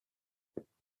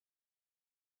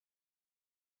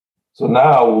So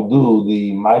now we'll do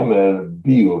the Maimer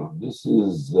Biur. This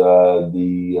is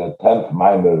the 10th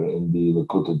Maimer in the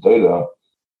Likutei Torah,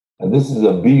 and this is a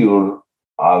Biur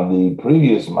on the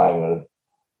previous Maimer,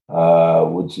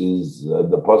 which is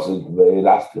the pasuk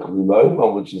Ve'erastich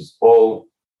Liloim, which is all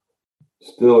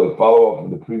still a follow-up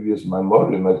from the previous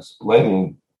Maimerim,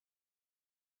 explaining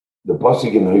the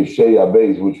pasuk in Hoshei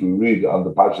Abeis, which we read on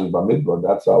the Parshas Bamidbar.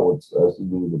 That's how it has to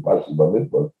do with the Parshas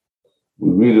Bamidbar. We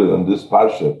read it on this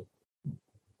Parsha.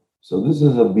 So this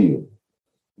is a Biur.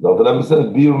 The Rabbi says,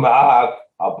 Biur ma'at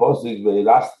aposik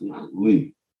ve'irastich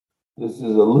li. This is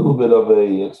a little bit of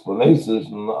a explanation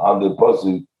on the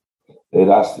aposik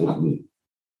ve'irastich li.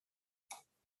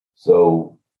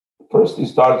 So first he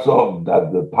starts off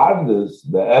that the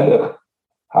Pardes, the Erech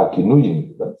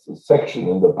HaKinuyim, that's a section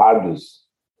in the Pardes.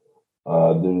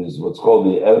 There is what's called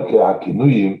the Erech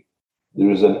HaKinuyim. There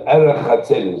is an Erech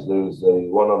Chatzelis. There is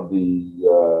one of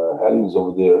the headings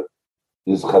over there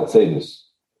is Chatzelis.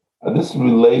 And this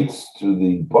relates to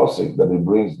the posik that it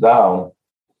brings down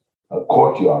a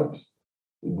courtyard.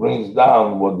 It brings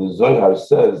down what the Zohar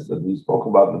says that we spoke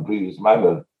about in the previous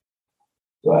Maimer.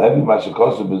 So heavy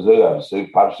Mashikosu b'Zohar, so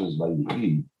Parshas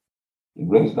Vayichi. It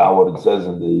brings down what it says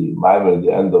in the Maimer at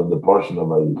the end of the portion of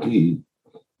Vayichi.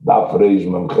 Daf Reish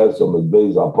Memches Omed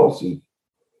Beis Al Posik.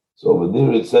 So over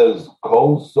there it says,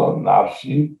 Kol Son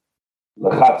Nafshi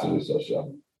Lechatzris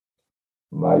Hashem.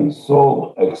 My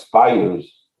soul expires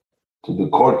to the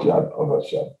courtyard of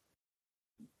Hashem.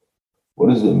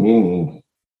 What is the meaning?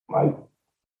 My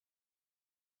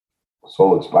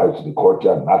soul expires to the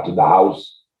courtyard, not to the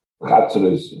house.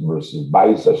 Chatzris versus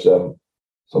Bais Hashem.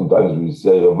 Sometimes we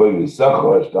say,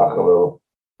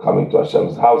 coming to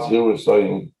Hashem's house. Here we're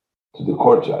saying to the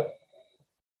courtyard.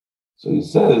 So he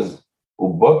says,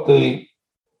 Ubote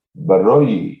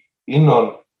Baroi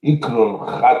Inon Ikrun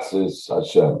Chatzris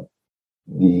Hashem.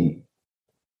 The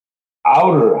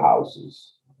outer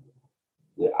houses,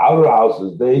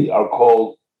 they are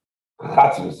called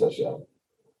Chatzris Hashem,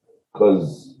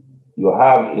 because you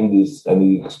have in this, and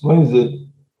he explains it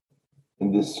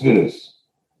in the spheres.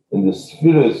 In the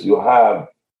spheres, you have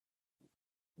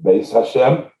Beis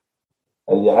Hashem,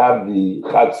 and you have the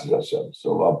Chatzris Hashem.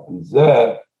 So up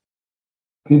there,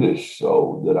 Pirish.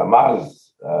 So the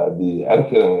Ramaz, the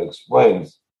Erkeren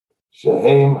explains.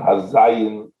 Shehem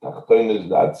Hazayin Tachtonis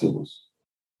Atzilus.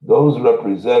 Those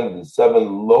represent the 7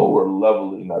 lower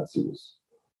level in Atzilus.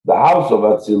 The house of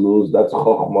Atzilus, that's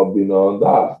Chochmah, Bina, and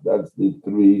Das. That's the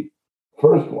 3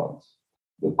 first ones.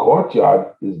 The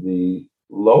courtyard is the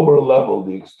lower level,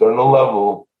 the external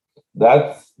level.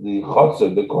 That's the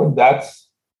Chotzer, the court. That's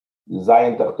the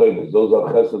Zayin Tachtonis. Those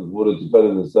are Chesed, Gvura,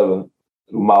 Tiferet, the 7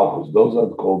 through Malchus. Those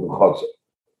are called the Chotzer.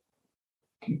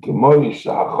 Kikemoi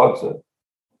Shahachotzer.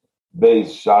 Beis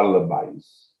Sharla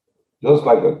Bais. Just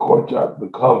like a courtyard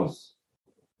becomes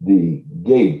the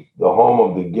gate, the home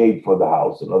of the gate for the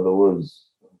house. In other words,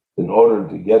 in order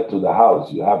to get to the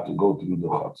house, you have to go through the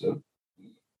chotzer.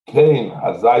 Kain,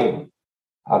 Hazayim,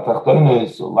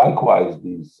 Hatachtonis, so likewise,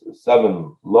 these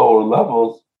 7 lower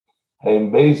levels, Heim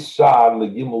Beis Shar,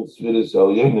 Legimul Sfiris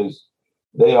Elyonis,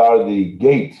 they are the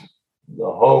gate, the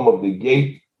home of the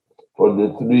gate for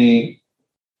the 3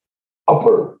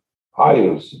 upper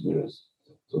higher spheres.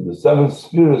 So the 7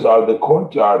 spheres are the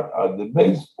courtyard, are the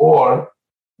base for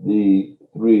the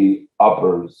 3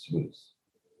 upper spheres.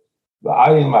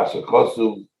 V'ayin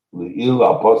mashakosu le'il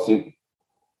aposik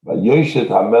v'yoshet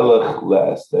hamelech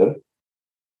le'ester.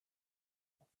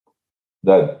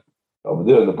 That over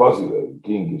there in the posik, the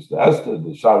king gives to Esther, the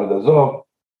Shavid Azov.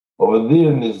 Over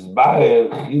there, Nizbaer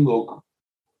Chiluk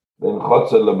ben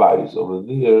Chotzer le'bayis. Over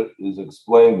there is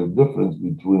explained the difference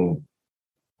between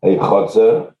a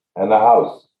chotzer and a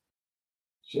house.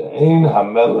 She'ein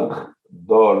hamelech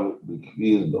dor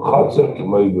b'kviz b'chotzer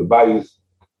k'moi b'bayis.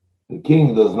 The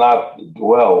king does not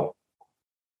dwell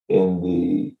in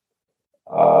the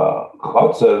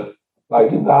chotzer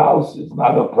like in the house. It's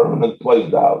not a permanent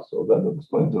place, the house. So that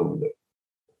explains it over there.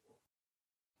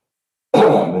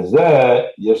 V'zeh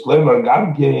yesh lemer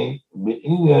gam kein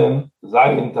b'inyan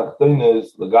zayin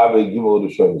tachtoines l'gabe gimel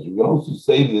rishonis. We can also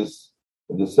say this.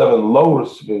 The 7 lower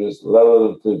spheres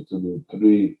relative to the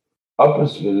 3 upper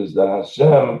spheres, that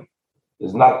Hashem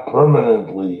is not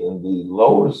permanently in the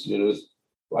lower spheres,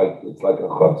 like it's like a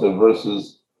chotzer,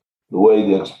 versus the way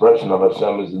the expression of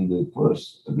Hashem is in the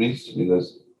first 3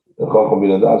 spheres, the Chochmah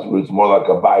Bina Das, where it's more like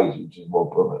a bais, which is more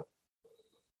permanent.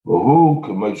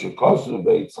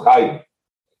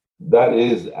 That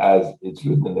is as it's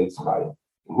written in Eitz Chaim.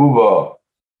 Huva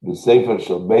the Sefer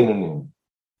Shel Beinonim.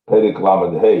 Perik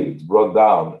Lamed Hey, it's brought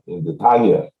down in the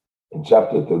Tanya in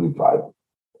chapter 35.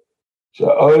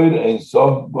 She'oir ein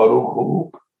sof baruch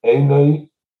hu einoi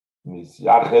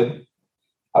misyached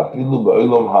afilu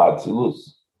ba'olam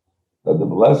ha'atzilus. That the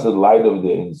blessed light of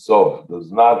the Ein Sof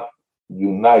does not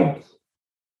unite,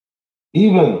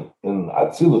 even in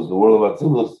Atzilus, the world of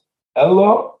Atzilus,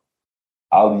 Elo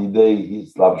al yidei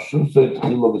hislabshusay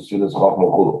tchilo v'sfiras chochma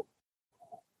chulu.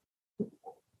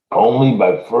 Only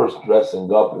by first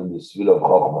dressing up in the sphere of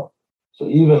chochma. So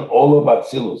even all of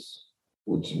Atzilus,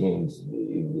 which means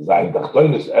the Zayin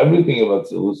Tachtonis, everything of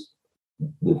Atzilus,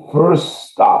 the first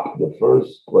stop, the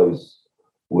first place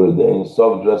where the Ein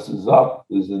Sof dresses up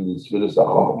is in the Sfiras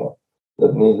HaChochma.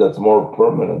 That means that's more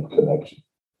permanent connection.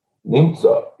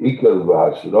 Nimtza, Iker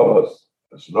v'Hashros,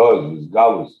 Hashros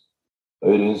v'Izgalus,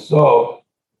 Ein Sof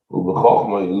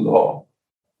u'B'Chochma Ilah.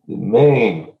 The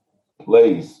main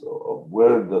place of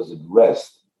where does it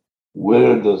rest,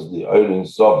 where does the Ein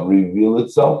Sof reveal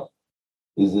itself,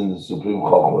 is in the Supreme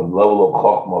Chochma, the level of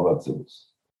Chochma of Atzilus.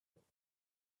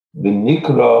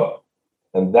 V'Nikra,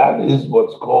 and that is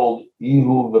what's called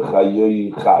Ihu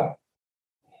v'chayoyi chad.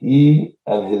 He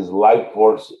and his life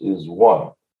force is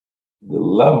one. The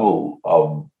level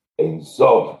of Ein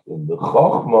Sof in the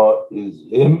Chochma is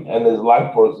him and his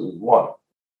life force is one.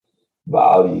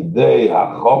 Ba'al yidei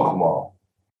ha-Chochma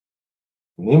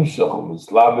nimshach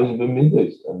mislavish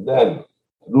b'midos. And then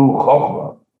through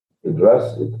Chochma,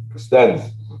 it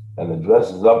extends and it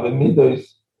dresses up in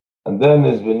midos. And then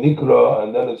is v'nikra,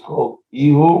 and then it's called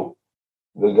Ihu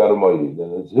v'garmoyi.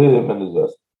 Then it's him and his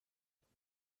rest.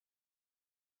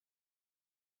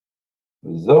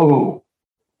 V'zohu,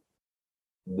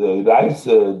 the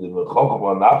Raisa, the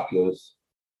Mechochma Nafkes,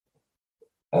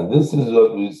 and this is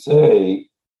what we say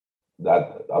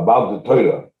that about the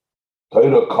Torah.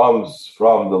 Torah comes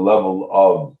from the level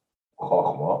of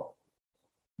Chochma.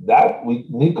 That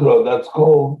with Nikra, that's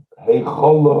called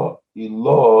Heichola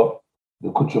Ilah the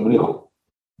Kuchabrichu.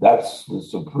 That's the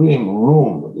supreme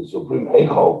room, the supreme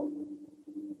Heichol,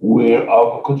 where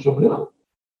of Kuchabrichu,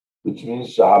 which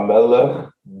means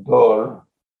Shahamelech Dor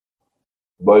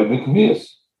by Bikvias.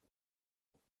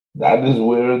 That is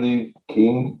where the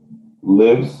king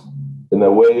lives in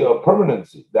a way of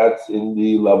permanency. That's in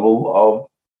the level of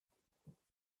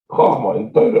Chochma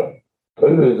in Torah.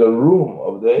 Torah is a room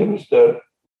of the Eibishter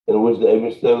in which the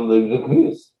Eibishter lives in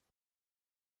Kvias.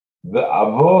 The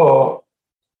Avo.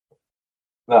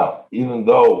 Now, even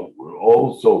though we're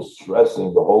also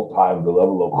stressing the whole time the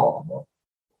level of Chochma,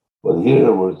 but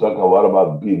here we're talking a lot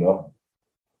about Bina.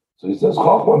 So he says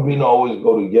Chochma and Bina always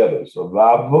go together. So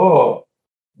V'avo,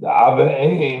 the Ave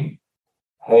Ein,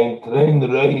 Hein Trein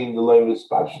Rei in the language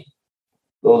passion.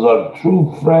 Those are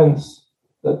true friends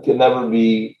that can never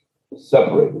be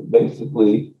separated.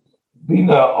 Basically,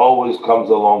 Bina always comes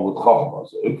along with Chochma.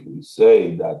 So if we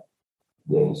say that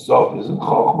the Ein Sof isn't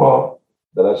Chochma,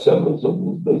 that Hashem is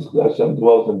basically Hashem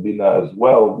dwells in Bina as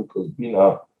well, because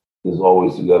Bina is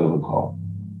always together with Chochma.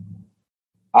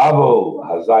 Avo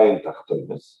Hazayin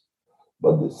Tachtonis,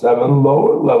 but the 7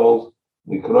 lower levels,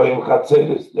 Mikroim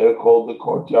Chatzeris, they're called the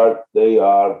courtyard. They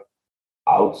are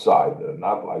outside. They're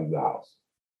not like the house.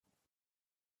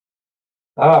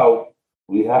 Now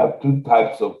we have 2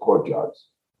 types of courtyards.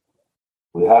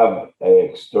 We have an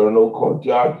external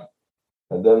courtyard,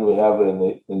 and then we have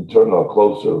an internal,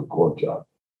 closer courtyard.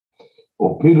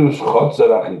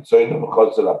 It's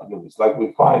like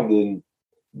we find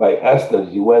by Esther,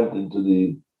 he went into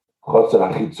the Chotzer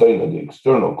HaChitzoyna, the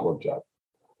external courtyard.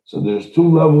 So there's 2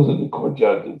 levels in the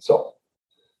courtyard itself.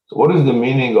 So what is the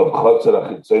meaning of Chotzer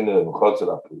HaChitzoyna and Chotzer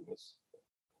HaPnimis?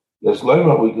 Yes,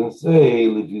 we can say,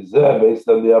 based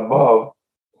on the above,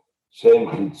 Shem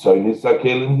Chitzoynis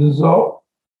HaKelim Dizo,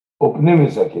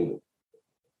 Upnimis HaKelim.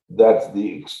 That's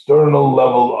the external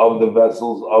level of the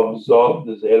vessels of Zod,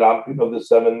 the Zeirampin of the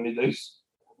 7 midos,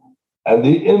 and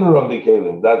the inner of the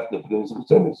Kelim, that's the Pnimis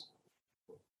HaKitzoynis.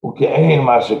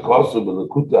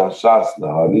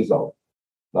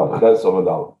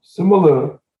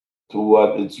 Similar to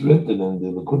what it's written in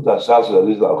the Lekuta Shas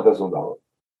Harizal Chesed.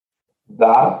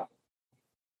 Da,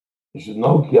 you should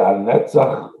know ki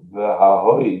ha-netzach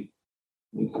v'ha-hoi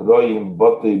nikroyim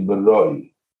botei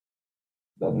beroi.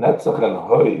 The netzach and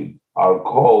hoi are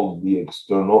called the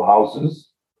external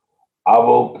houses.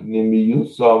 Avol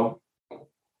pnimiyusam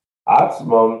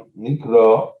atzmam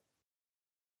nikro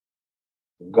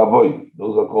Gavoy,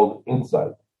 those are called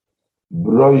inside.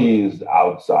 Broi is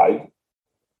outside,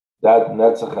 that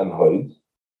Netzach and Hoid.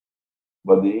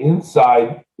 But the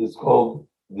inside is called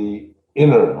the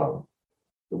inner home.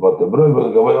 But the Broi, but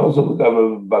the Gavoy also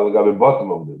the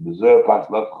bottom of it. The Zohar Pax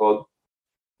left called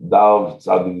Dav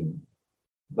Tzadik,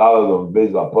 Dav of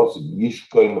Bez Apostle,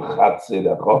 Yishkoim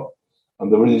Chatzerecho,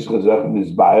 and the British Gezerch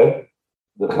Mizbaer,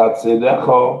 the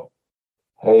Chatzerecha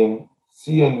Hein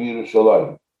Tzion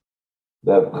Yerushalayim.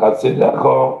 That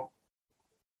Chatzerecha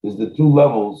is the two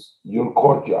levels, your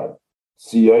courtyard,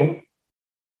 Tzion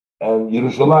and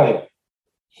Yerushalayim.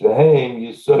 Sheheim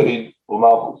Yisoid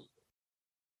Umalchus,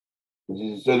 which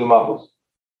is Yisoid Umalchus.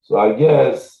 So I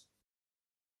guess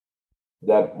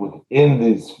that within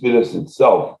the spheres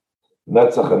itself,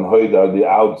 Netzach and Hoid are the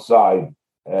outside,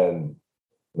 and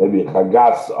maybe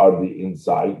Chagas are the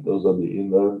inside. Those are the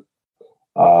inner.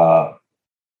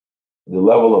 The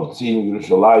level of Tzim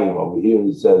Yerushalayim over here,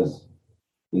 he says,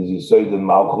 is Yisoid and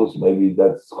Malchus. Maybe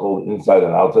that's called inside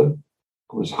and outside.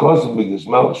 Which causes because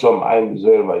Melch Shom Ayim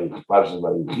Bezer Vayich Parshas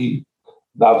Vayichi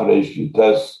Daf Reish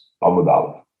Yutes Amud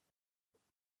Aleph.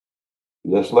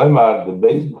 Yesh Leimar the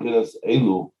base beginners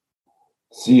Elu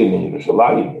Tzion in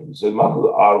Yerushalayim. He said Malchus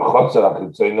are Chotzer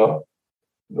HaChitzona,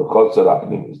 the Chotzer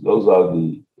HaPnimis. Those are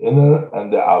the inner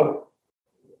and the outer.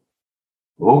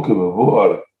 V'hu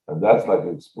K'Mevuar, and that's like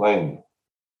explained.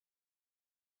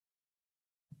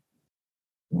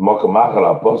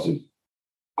 Mokamachar HaPosik.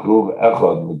 Kruv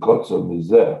Echad Mikotzer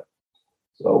Mizeh.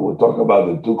 So we're talking about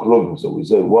the two kruvim. So we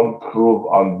say one kruv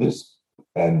on this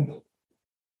end,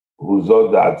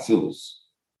 Huzod Atzilus.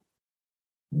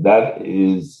 That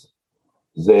is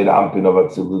Zeir Ampin of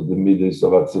Atzilus, the Midas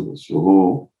of Atzilus.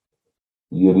 Shuhu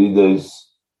Yerides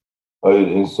Oir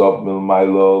Insof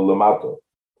Milmailo Lamato.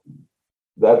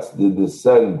 That's the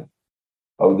descent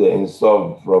of the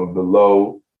Insof from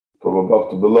below, from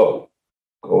above to below.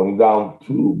 Going down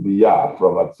to Biyah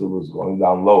from Atzilus, going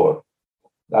down lower.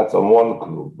 That's on one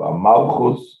group.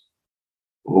 Malchus,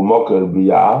 Humoker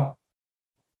Biyah.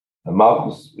 And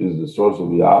Malchus is the source of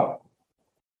Biyah.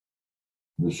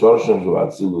 The Shorshan of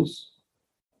Atzilus,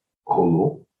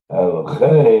 Chulu. And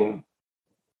Lechein,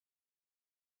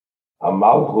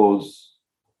 Malchus,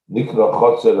 Nikra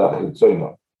Chotzer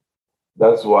Achitzoyna.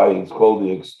 That's why it's called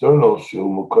the external Shu,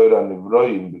 Mukoira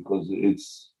Nivroim, because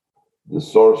it's the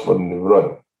source for the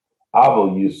Nivroim.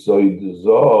 Aval Yisoid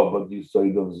Zoh, but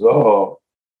Yisoid of Zoh,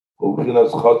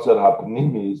 Uchinas Chotzer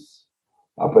HaPnimis,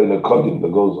 Apayla Kodim,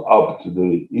 that goes up to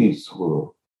the east.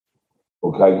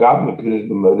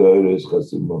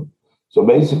 So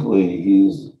basically,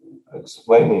 he's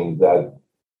explaining that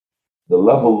the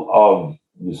level of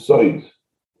Yisoid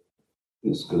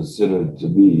is considered to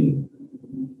be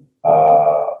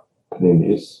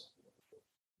Pnimis.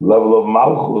 Level of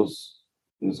Malchus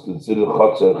is considered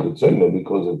Chotzer Chitzona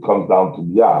because it comes down to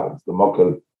Biyah. It's the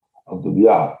Mokel of the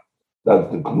Biyah.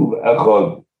 That's the Kruv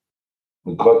Echad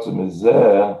Mikotzer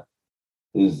Mizeh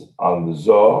is on the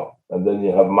Zoh, and then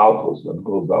you have Malchus that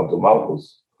goes down to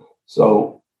Malchus.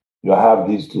 So you have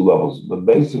these two levels. But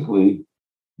basically,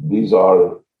 these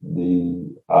are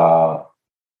the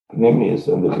Pnimius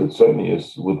and the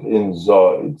Chitzonius within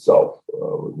Zoh itself.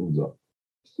 Within Zoh.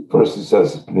 First he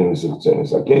says Pnimius and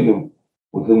Chitzonius. Akedim,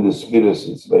 within the spheres,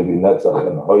 it's maybe Netzach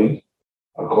and Hoid.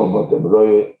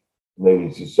 Maybe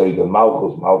it's Yisoid and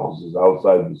Malchus. Malchus is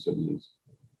outside the spheres.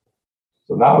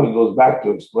 So now he goes back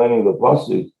to explaining the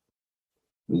pasuk.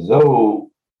 V'zehu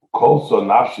kolso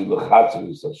nafshi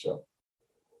l'chatzvis Hashem.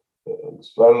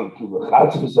 Explaining to the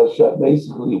chatzvis Hashem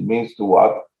basically it means to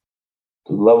what?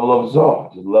 To the level of Zoh,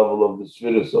 to the level of the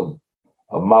spheres of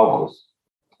Malchus.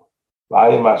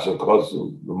 V'ayim asher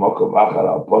kosu l'mokom achar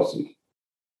al pasuk.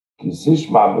 So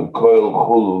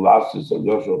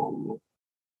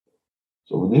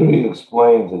there he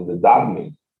explains in the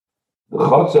davening, the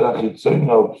Chotzer HaChitzona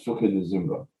of Psuke de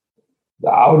Zimra. The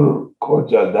outer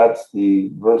courtyard, that's the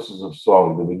verses of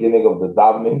song. The beginning of the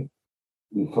davening,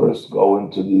 we first go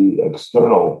into the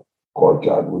external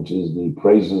courtyard, which is the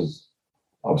praises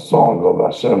of song of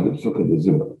Hashem, the Psuke de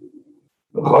Zimra.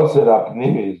 The Chotzer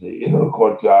HaPnimi is the inner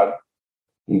courtyard,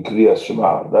 he kriyas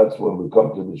Shema. That's when we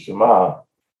come to the Shema.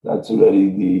 That's already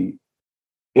the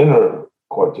inner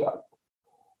courtyard.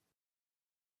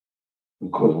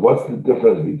 Because what's the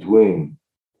difference between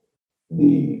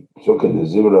the Psuke de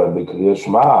Zimra and the Kriya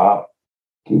Shema?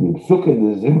 Ki Psuke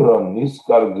de Zimra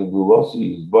niskar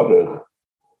gedulosi yizbarech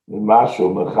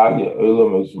mimashu mechaya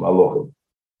olam es malochim.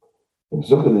 In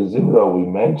Psuke de Zimra we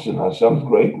mention Hashem's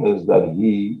greatness that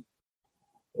He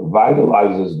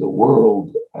vitalizes the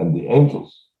world and the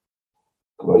angels.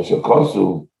 Like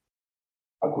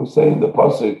we say in the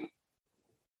pasuk,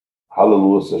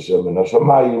 Hallelujah Hashem in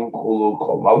Hashemayim Chulu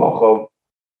Kol Malachov.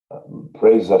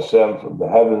 Praise Hashem from the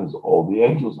heavens, all the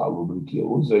angels.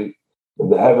 Hallelujah. In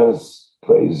the heavens,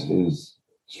 praise His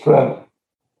strength.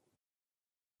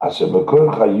 Hashem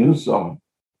Mekur Chayusam,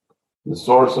 the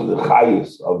source of the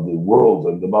Chayus of the world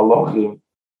and the Malachim,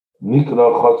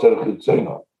 Nikra Chotzer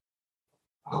Chitzona.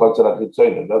 Chotzer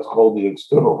Chitzona. That's called the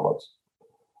external Chotzer.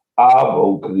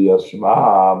 Avol Kriyas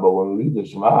Shema, but when we read the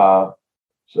Shema,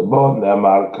 Shabbat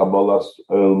Nemar Kabbalas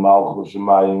Oil Malchus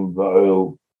Shemayim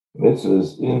V'Oil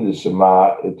Mitzvahs, in the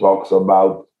Shema, it talks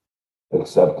about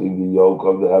accepting the yoke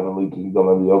of the heavenly kingdom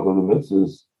and the yoke of the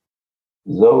mitzvahs.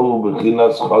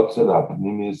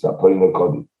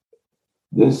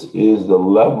 This is the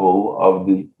level of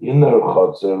the inner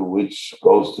chotzer, which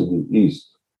goes to the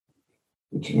east,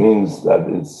 which means that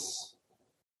it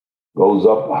goes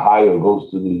up higher, goes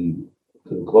to the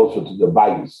closer to the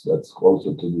bayis, that's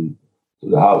closer to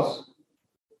the house.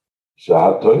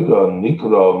 Shahatoira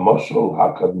nikra moshel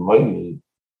hakadmoini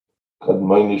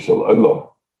kadmoini shel olam.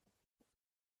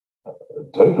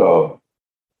 Torah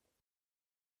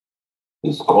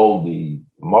is called the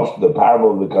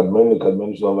parable of the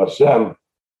kadmoini shel Hashem,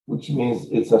 which means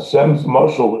it's Hashem's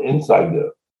moshel inside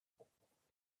there.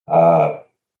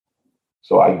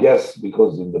 So I guess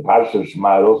because in the Parsha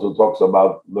Shema it also talks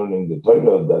about learning the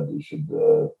Torah, that you should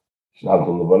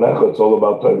it's all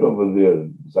about Torah over there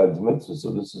besides mitzvah.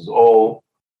 So this is all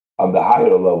on the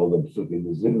higher level, the Psukim,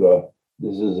 the Zimra.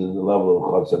 This is in the level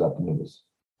of Chotzer HaPnimis.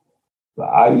 The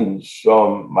Ayin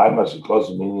Shom, my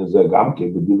Mashikos means a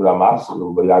Gamke, B'divra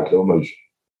Maschil, B'yakel Moshe.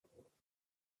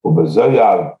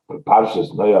 Ubezoyar, Parshas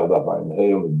Noyar, Dafayin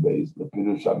Heim with Beis, the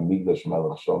Pirush HaMigdash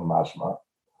Melech Shom Mashma,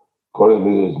 according to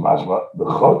Migdash Mashma, the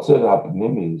Chotzer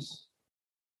HaPnimis,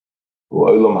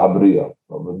 U'olam HaBriya.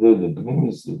 Over there, the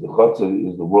Pnimis, the Chotzer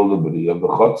is the world of Briya, the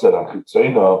Chotzer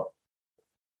HaChitzayna,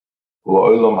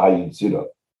 U'olam HaYitzira.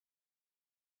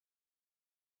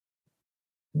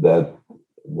 That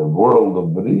the world of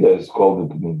Briya is called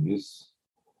the Pnimis,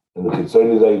 and the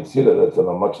Chitzayna is HaYitzira, that's on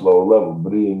a much lower level.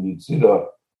 Briya and Yitzira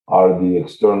are the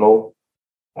external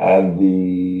and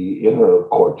the inner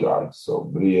courtyard. So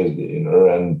Briya is the inner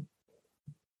and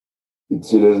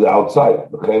Yitzira is the outside.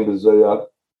 The Chaim B'Zoyat,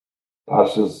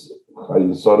 Pashas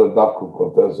Chayisora Davkuf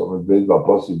Kotes on the Beis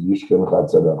Vaposid Yishken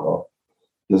Chatzerecha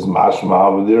is mashma.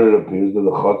 Over there it appears that the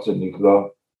Chotzer Nikra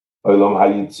Olam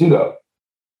HaYitzira.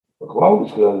 The Klal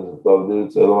Yishken over there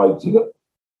it's Olam HaYitzira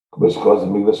B'Shkos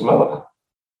Migdash Melech.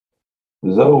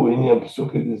 V'zehu Inyan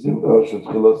Pesukei D'Zimra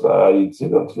Shutchilas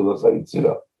HaYitzira Tfilas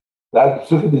HaYitzira. That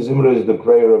Pesukei D'Zimra is the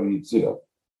prayer of Yitzira.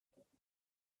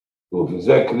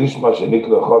 V'zeh Krishma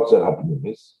Shenikra Chotzer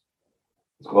HaPnimis.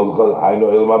 It's called Hainu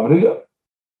El Mabriya.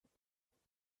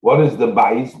 What is the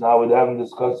bayis? Now we haven't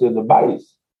discussed here the bayis.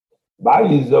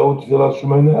 Bayis though Tfilas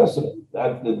Shemayim Esra.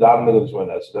 That's the davening of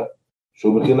Shemayim Esra.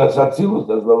 Shubichinas Atzilus.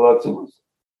 That's the Atzilus.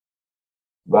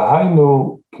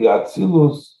 V'hainu ki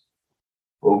Atzilus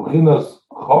ubichinas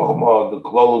Chochma the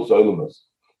Klolus Oilumas.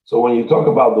 So when you talk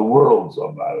about the worlds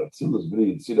of Atzilus,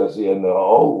 Bri, Tzirasi, and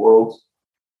all worlds,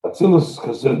 Atzilus is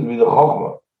considered to be the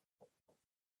Chochma.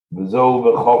 That means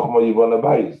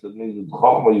with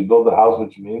Chochma you build a house,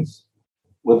 which means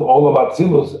with all of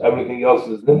Atzilus, everything else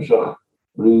is Nimshach,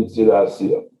 Bri Tzira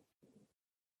Asiya.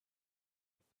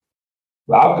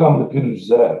 The outcome the Pirush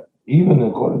said, even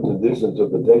according to this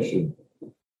interpretation,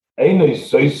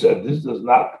 this does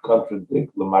not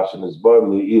contradict Lamashan is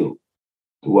barely ill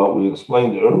to what we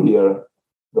explained earlier.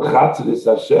 The Chatzir is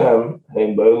Hashem,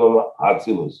 Hein Ba'olam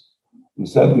Atzilus. We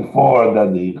said before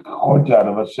that the courtyard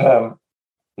of Hashem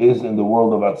is in the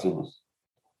world of Atzilus.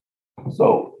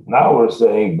 So now we're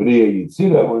saying Briya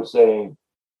Yitzira, we're saying,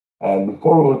 and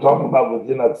before we were talking about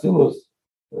within Atzilus,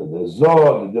 the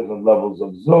Zoh, the different levels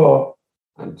of Zoh,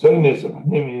 Chitzonis and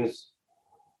Pnimius.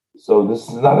 So this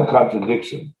is not a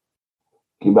contradiction.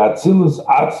 Ki b'Atzilus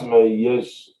atzme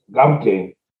yesh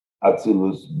gamkein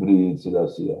Atzilus Briya Yitzira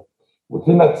Asiya.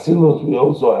 Within Atzilus we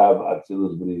also have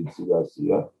Atzilus Briya Yitzira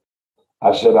Asiya.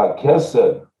 Asher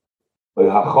HaKeser by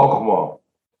HaChochma,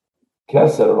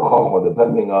 Keser or Chochma,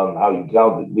 depending on how you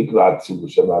count it, Nikra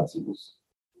Atzilus, Shem Atzilus.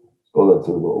 It's called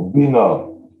Atzilus. Ubina,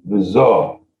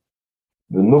 V'Zoh,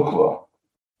 V'Nukva,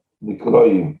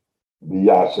 Nikroim,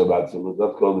 V'Yah Shem Atzilus.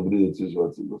 That's called the Briya Yitzira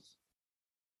Atzilus.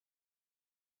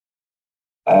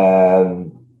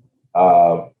 And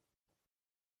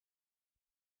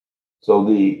so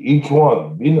each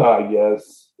one, Bina, I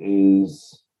guess,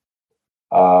 is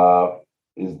the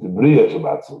Briya Shem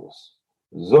Atzilus.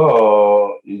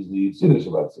 Zoh is the Yitzira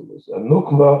Shem Atzilus, and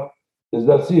Nukva is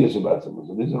the Asiya Shem Atzilus.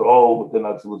 So these are all within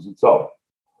Atzilus itself.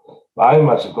 V'ayim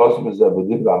Mashakosim is a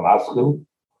B'divra Maschil,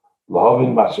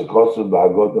 L'hovin Mashakosim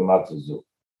B'hagot Matzazu.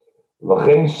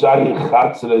 L'chein Shayi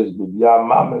Chatzre is B'diyah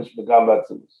Mamesh B'gam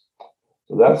Atzilus.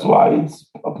 So that's why it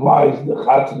applies, the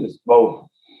Chatzre is both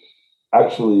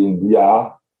actually in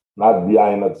B'yah, not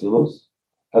B'yah in Atzilus,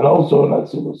 and also in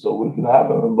Atzilus. So we can have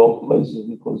them in both places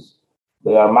because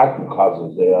they are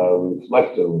microcosms, they are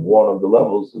reflective of one of the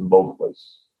levels in both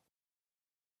places.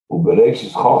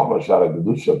 Ubereshis Chochma Shara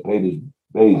Gedusha Pedish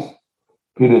Beis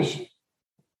Pirish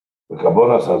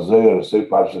Kabonas Hazoyer Sei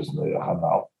Parshas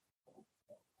Noyachanal.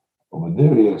 Over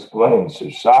there he explains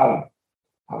Sheshar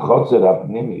Hachotzer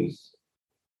Apnimis,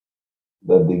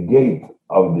 that the gate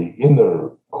of the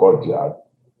inner courtyard,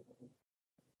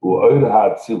 U'oir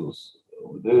HaAtzilus,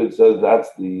 over there it says that's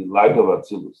the light of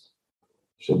Atzilus.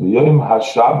 Shebiyoim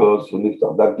HaShabbos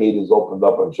Uliftach, that gate is opened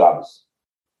up on Shabbos.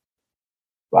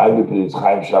 V'ayim B'Piritz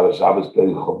Chaim Shara Shabbos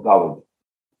Perich Chov Dalet.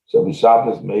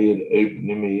 Shabbos Meir Eir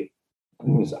Pnimi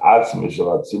Pnimis Atzmi Shel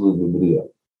Atzilus B'Briya.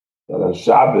 That on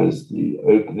Shabbos, the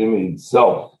Eir Pnimi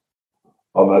itself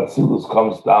of Atzilus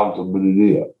comes down to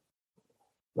B'Briya.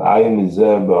 V'ayim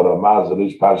Mizeh B'Aramaz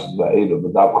Rish Pashas V'Eira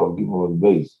B'Dab Chov Gimel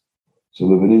V'Beis. So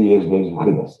B'Briya Yesh Beis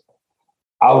V'Chinas.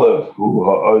 Aleph Hu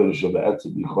Ha'oir Shebe'etzi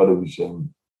B'Chore V'Shem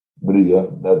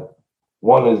Briya. That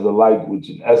one is the light which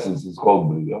in essence is called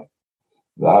Briya.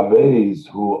 V'Habeis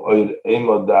Hu Oir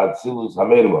Ema Da'atzilus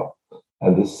Hamerva.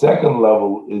 And the second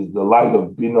level is the light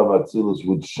of Bina Atzilus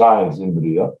which shines in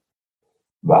Briya.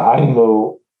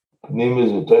 V'Hainu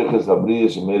Pnimis V'Toiches Habriya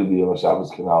Shemer B'Yom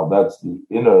HaShabbos Kanal. That's the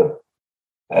inner,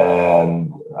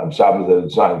 and on Shabbos that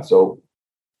it shines. So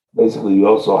basically you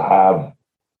also have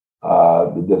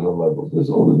the different levels. There's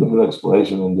all the different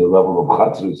explanation in the level of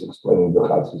Chatzris, explaining the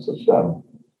Chatzris Hashem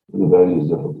in the various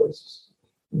different places.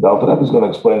 The Alter Rebbe is going to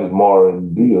explain it more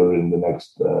in Biur in the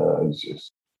next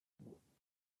issues.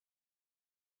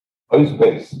 Ois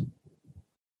base.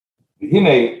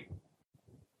 V'hinei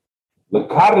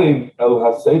lekariv el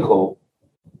haseichel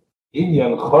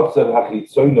inyan chotzer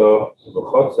hachitzoyno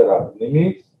v'chotzer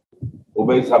hapnimis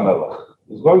ubeis hamelach.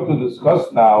 He's going to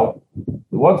discuss now.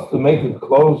 He wants to make it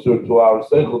closer to our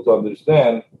seichel to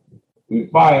understand. We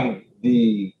find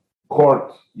the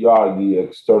courtyard, the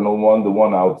external one, the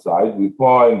one outside. We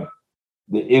find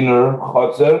the inner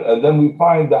chotzer, and then we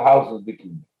find the house of the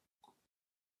king.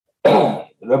 The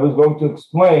Rebbe is going to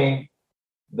explain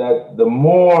that the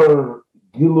more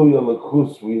Gilui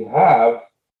Elikus we have,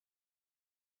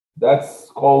 that's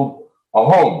called a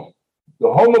home. The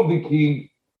home of the king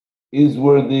is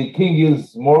where the king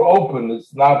is more open.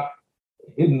 It's not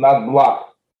hidden, not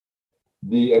blocked.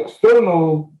 The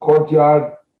external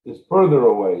courtyard is further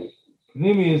away.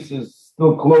 Pnimius is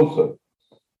still closer.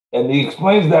 And he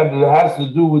explains that it has to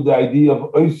do with the idea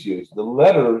of oisios. The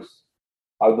letters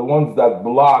are the ones that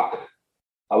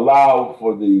allow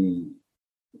for the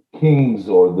king's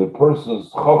or the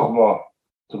person's chokhmah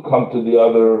to come to the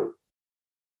other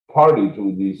party,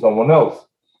 to the someone else.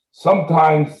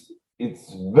 Sometimes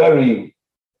it's very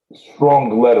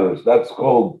strong letters. That's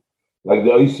called, like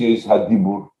the oisios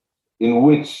hadibur, in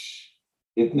which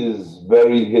it is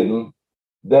very hidden.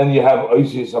 Then you have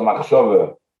oisios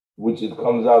hamachshava, which it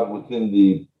comes out within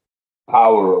the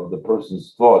power of the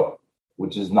person's thought,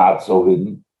 which is not so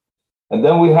hidden. And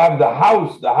then we have the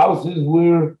house. The house is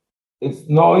where it's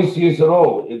no oisios at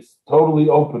all. It's totally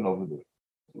open over there.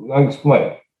 We're going to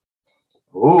explain.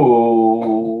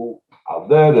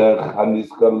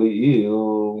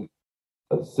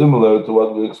 That's similar to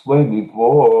what we explained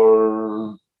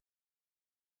before.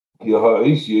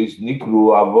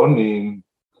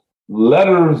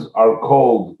 Letters are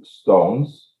called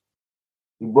stones.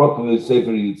 He brought from the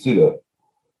Sefer Yitzira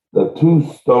that two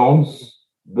stones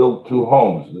build two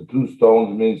homes. The two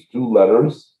stones means two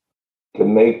letters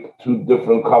can make two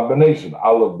different combinations.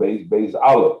 Aleph, base,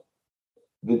 Aleph.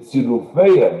 The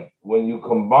tzirufeim, when you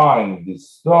combine the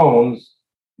stones,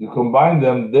 you combine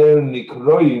them, they're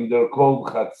nikroim, they're called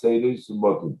chatzerei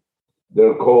subotim.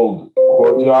 They're called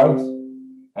courtyards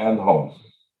and homes.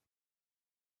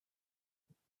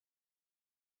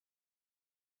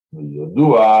 And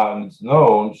it's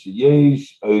known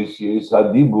sheyesh oisios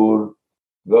hadibur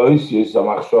ve'oisios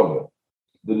hamachshava.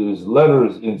 There is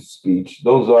letters in speech;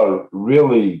 those are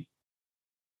really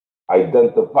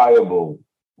identifiable.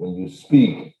 When you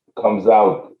speak, comes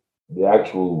out the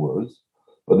actual words.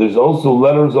 But there's also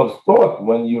letters of thought.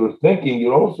 When you're thinking,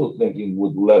 you're also thinking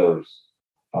with letters.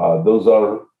 Those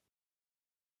are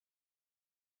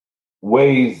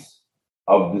ways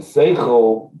of the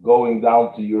seichel going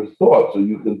down to your thought, so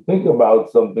you can think about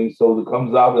something, so it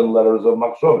comes out in letters of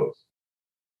machshavos.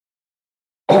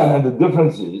 And the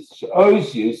difference is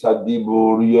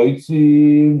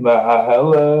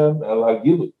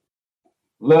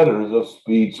letters of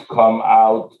speech come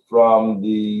out from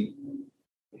the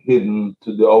hidden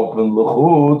to the open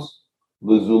lechutz,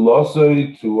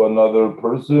 lezulosei to another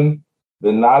person,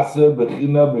 benase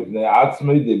bechina b'fnei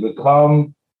atzmei, they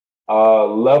become a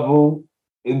level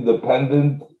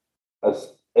independent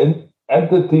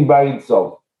entity by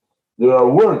itself. There are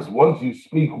words. Once you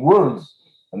speak words,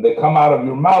 and they come out of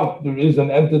your mouth, there is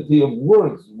an entity of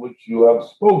words which you have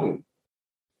spoken.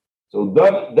 So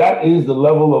that is the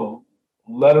level of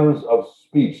letters of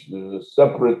speech. There's a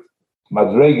separate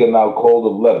madrega now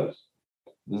called of letters.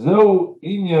 Zeu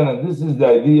inyan, and this is the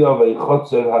idea of a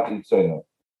chotzer hachitzona.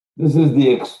 This is the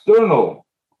external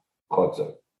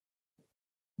chotzer.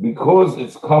 Because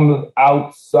it's come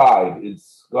outside,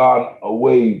 it's gone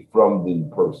away from the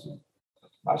person.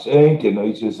 As opposed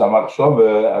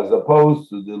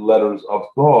to the letters of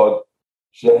thought,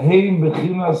 sheheim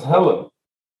bechinas helam.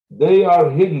 They are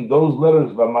hidden, those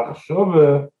letters,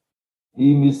 v'machshove, hi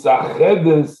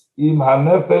misachedes im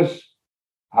hanefesh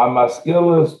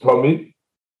hamaskeles tomit.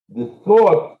 The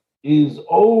thought is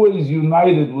always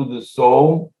united with the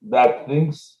soul that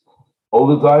thinks all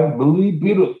the time, believe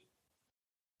pirut,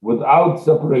 without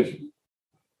separation.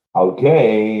 That's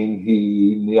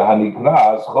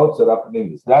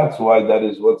why that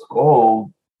is what's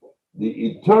called the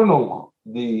internal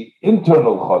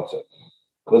chotzer,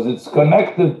 because it's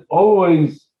connected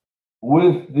always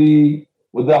with the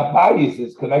bias.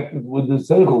 It's connected with the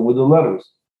seichel, with the letters.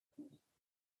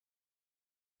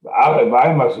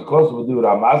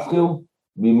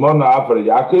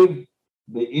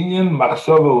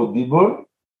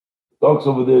 Talks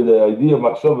over there the idea of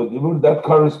machshava dibur that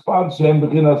corresponds to him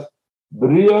beginas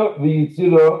bria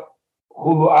v'yitzira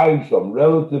chulu ayin sham,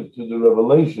 relative to the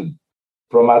revelation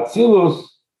from Atzilus.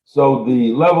 So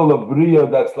the level of bria,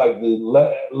 that's like the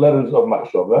letters of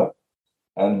machshava,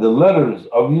 and the letters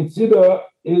of yitzira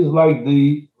is like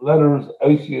the letters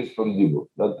Aishiyas from dibur,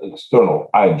 that external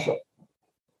ayin sham.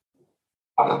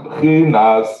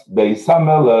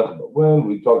 When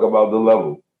we talk about the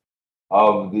level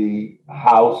of the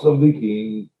house of the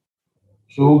king,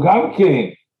 Shugam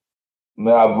King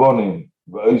Me'avonim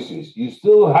V'Oisis, you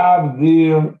still have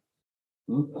their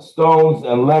stones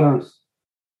and letters.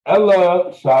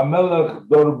 Ella Shamelech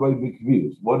Dorbay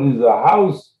Bikvius. What is a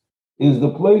house is the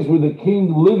place where the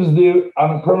king lives there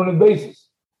on a permanent basis.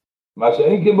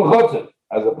 Masha'enkim B'Chotzer,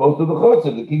 as opposed to the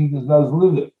Chotzer, the king does not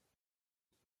live there.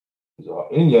 So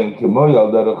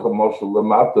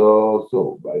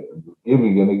by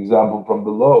giving an example from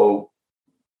below,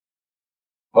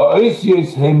 the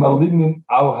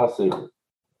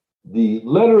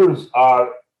letters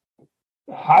are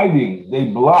hiding, they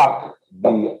block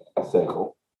the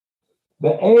seichel.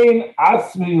 The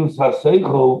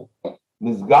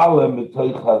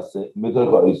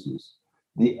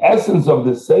essence of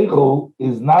the seichel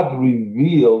is not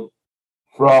revealed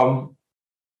from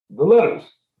the letters.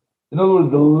 In other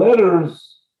words, the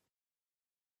letters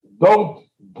don't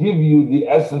give you the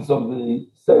essence of the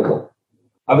seichel.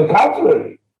 On the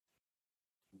contrary,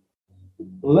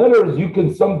 letters you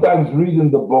can sometimes read in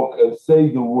the book and say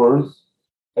the words,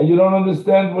 and you don't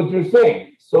understand what you're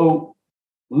saying. So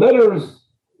letters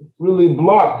really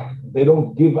block; they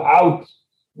don't give out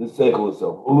the seichel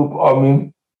itself. Ulup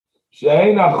amin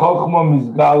she'eina chochma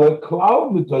mizgala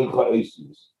klal b'toicha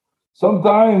eishus.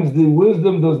 Sometimes the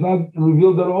wisdom does not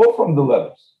reveal at all from the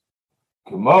letters.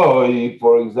 K'moi,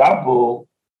 for example,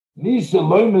 the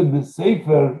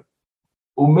sefer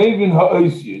umevin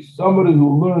ha'oisius. Somebody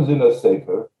who learns in a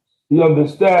sefer, he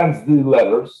understands the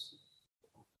letters.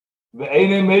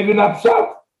 Ve'ene mevin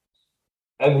ha'pshat,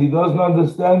 and he doesn't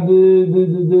understand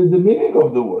the meaning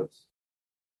of the words.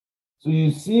 So you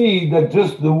see that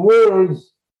just the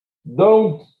words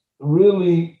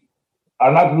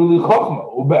are not really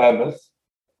chokhmah, ube'emes.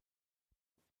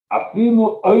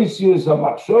 Afilu oisius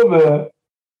ha'machshove.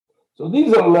 So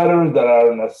these are letters that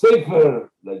are in a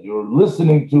sefer that you're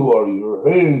listening to or you're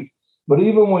hearing. But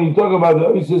even when you talk about the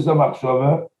oisius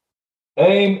ha'machshove,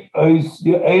 ein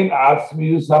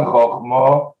atzmius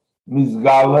ha'chokhmah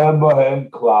mizgala bohem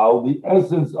klal. The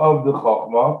essence of the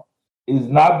chokhmah is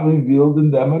not revealed in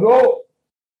them at all.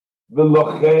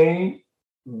 V'lochein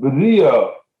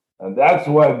bria. And that's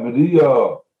why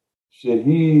Bria,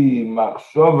 Shehi,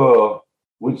 Machshava,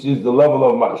 which is the level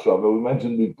of Machshava. We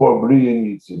mentioned before Bria and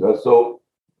Yitzira. So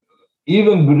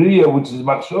even Bria, which is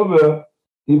Machshava,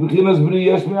 we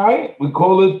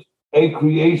call it a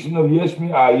creation of Yesh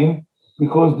Mi'ayin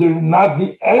because they're not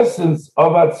the essence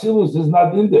of Atzilus is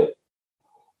not in there.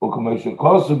 The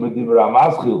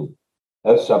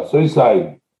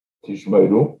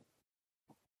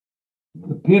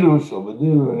Pirush over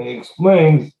there, and he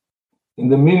explains in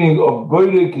the meaning of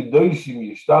Boire Kedoshim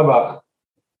Yishtabach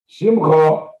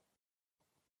Shimcha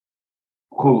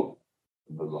Kul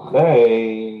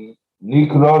V'Lachein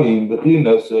Nikroim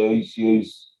B'chinas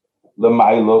Oisius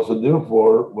L'Maylo. So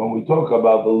therefore, when we talk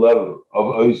about the letter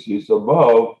of Oisius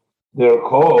above, they're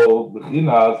called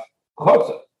B'chinas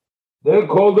Chotzer. They're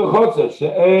called the Chotzer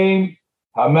She'ein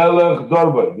Hamelech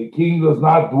Dorba, the king does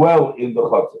not dwell in the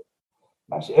Chotzer.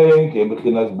 Mashen came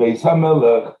bechinas Beis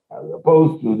Hamelech, as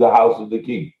opposed to the house of the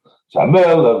king.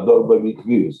 Shamelech Dorba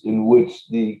Mikvius, in which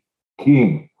the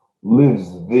king lives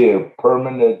there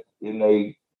permanent in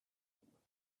a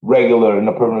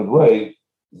permanent way.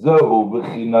 Zehu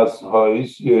bechinas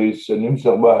ha'ishish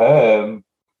shenimshach bahem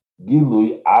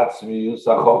gilui atzmi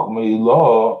yusachok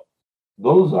me'ilah.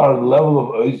 Those are the level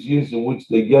of oishis in which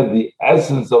they get the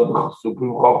essence of the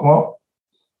supreme chokhmah.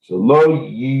 Shelo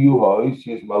yiyu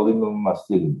ha'oishis malimim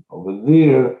mastirim. Over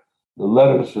there, the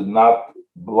letters should not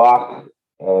block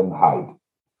and hide.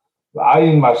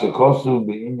 V'ayin mashekosu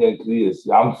be'inyan kriyas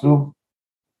yamsuf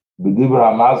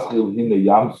b'dibra hamaschil hine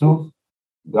yamsuf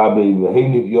gabe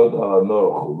v'heiniv yod ala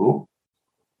nor chulu.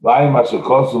 V'ayin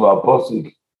mashekosu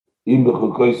v'aposik im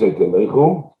b'chukoisei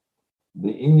telechu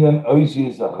be'inyan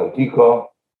oishis ha'chakika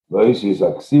v'oishis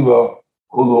ha'ksiva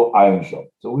chulu ayim shom.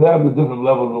 So we have the different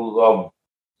levels of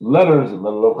letters, the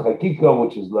level of chakika,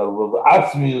 which is the level of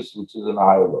atzmius, which is in a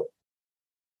higher level.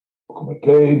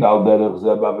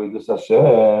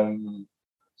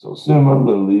 So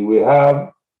similarly, we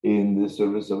have in the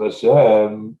service of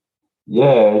Hashem,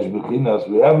 yes, bechinas,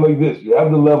 we have like this, we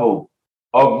have the level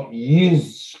of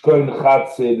Yizkoin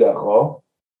Chatzedecho,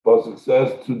 Pasuk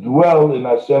says, to dwell in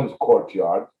Hashem's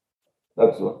courtyard.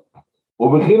 That's one.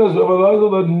 Ubechinas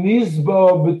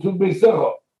Nizba Betu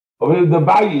Beisecho, over the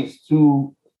bayis,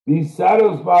 to be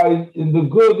satisfied in the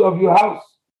good of your house.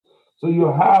 So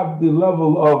you have the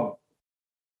level of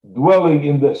dwelling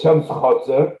in the Hashem's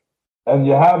chotzer, and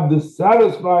you have the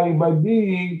satisfying by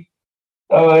being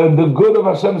the good of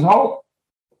Hashem's home.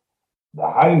 The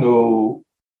Hainu,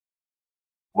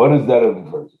 what is that in the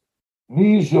verse?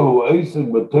 Mishu Eisek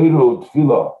B'Teiro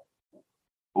Tfilah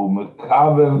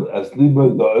U'Mekaven Esliba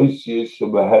Da'Oishis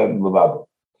Shebehem Levado.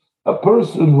 A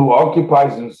person who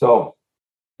occupies himself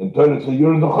in Torah, so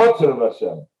you're in the chotzer of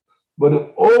Hashem,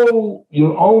 but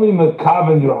you're only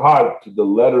mekaven your heart to the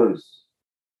letters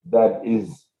that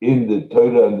is in the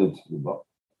Torah and the Tefillah.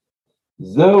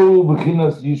 Zeu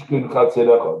b'chinas yishkin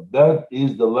chatzerecha. That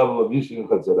is the level of yishkin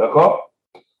chatzerecha.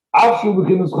 Afshu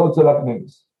b'chinas chatzerak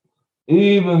nimis.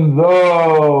 Even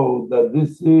though that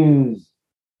this is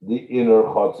the inner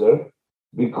chatzer,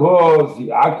 because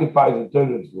he occupies the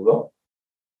Torah and Tefillah,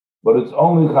 but it's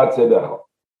only chatzerecha.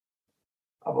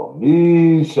 But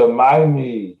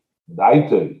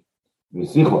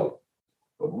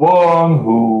one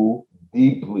who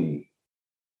deeply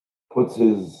puts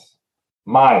his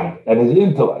mind and his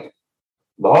intellect,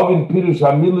 not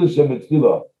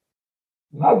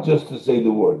just to say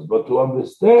the words, but to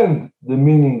understand the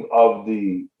meaning of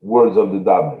the words of the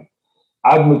davening.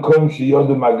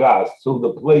 So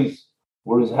the place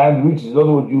where his hand reaches, in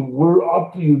other words, we're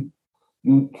up to you.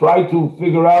 You try to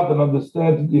figure out and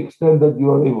understand to the extent that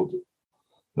you are able to.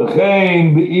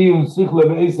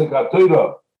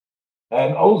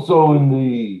 And also in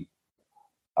the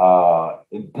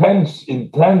intense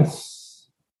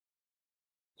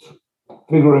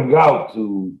figuring out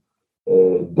to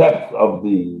depth of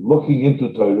the looking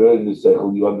into Torah in the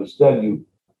seichel, you understand, you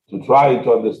to try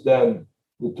to understand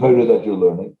the Torah that you're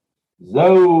learning.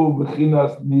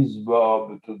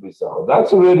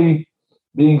 That's already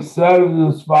being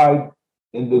satisfied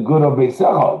in the good of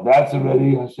Beisachal. That's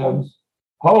already Hashem's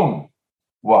home.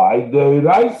 Why?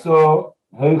 Because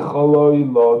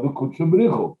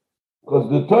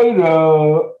the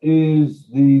Torah is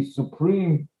the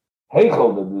supreme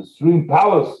heichal, the supreme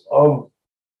palace of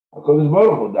HaKadosh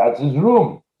Baruch Hu. That's his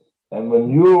room. And when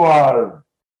you are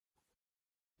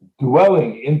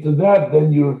dwelling into that,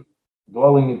 then you're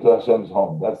dwelling into Hashem's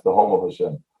home. That's the home of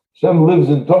Hashem. Hashem lives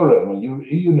in Torah. When you're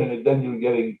in it, then you're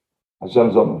getting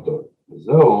Hashem's home of Torah.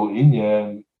 So,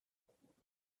 inyan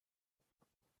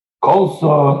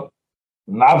kolsa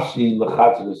nafshi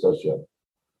lechatzres Hashem.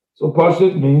 So,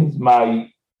 Pashut means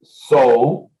my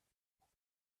soul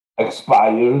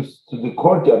expires to the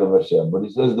courtyard of Hashem. But he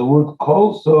says the word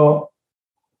kolsa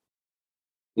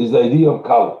is the idea of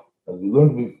kala. As we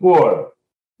learned before,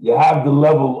 you have the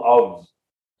level of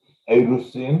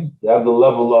Erusin, you have the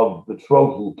level of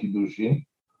betrothal kiddushin,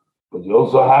 but you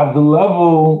also have the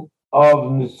level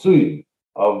of nisui,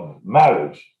 of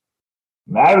marriage.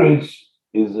 Marriage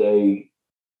is a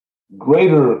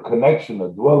greater connection, a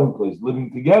dwelling place,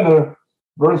 living together,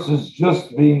 versus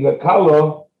just being a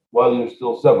kala while you're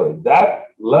still separate. That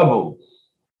level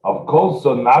of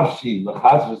kolso nafshi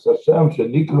lechasvis Hashem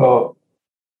shenikra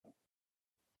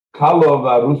kala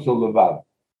v'aruso levad.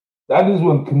 That is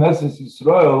when Knesset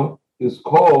Yisrael is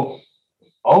called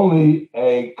only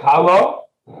a kala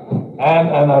and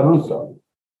an arusa.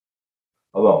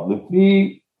 Although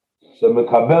lefi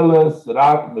Shemekabeles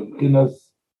rak mebchinas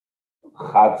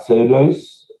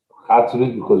chatzeres,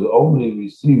 because only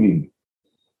receiving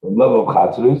the level of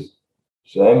chatzeres,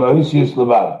 shehem oisius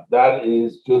levad. That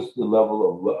is just the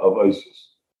level of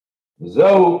oisius.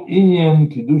 Zo inyan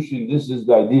kiddushin. This is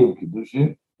the idea of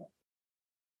kiddushin.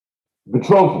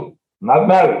 Betrothal, not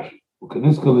marriage.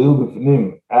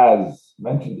 As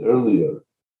mentioned earlier,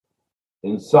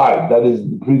 inside, that is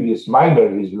the previous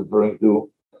mimer he's referring to,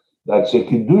 that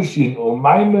Kiddushin or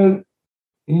mimer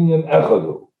inyan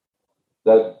echadu.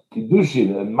 That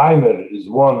Kiddushin and mimer is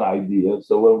one idea.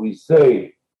 So when we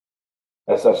say,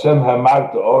 as Hashem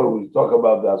Hamarta, or we talk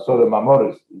about the Asore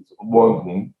Mamoris, it's one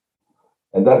thing,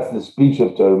 and that's the speech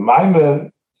of Torah.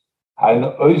 Mimer,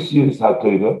 Hainu Oisius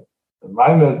HaTorah, the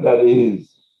mimer that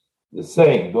is the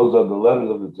saying, those are the letters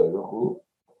of the Torah.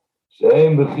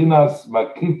 She'em bechinas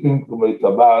makifim kumei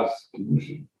tabas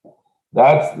kiddushin.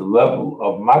 That's the level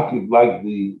of makif, like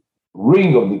the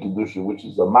ring of the kiddushin, which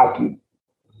is a makif.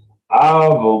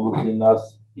 Avol bechinas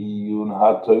iyun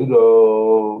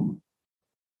haTorah.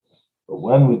 But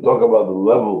when we talk about the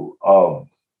level of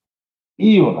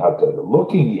iyun haTorah,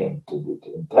 looking into it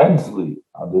intensely,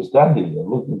 understanding and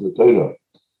looking to Torah,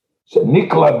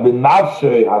 sheniklat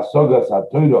b'nafshei hasogas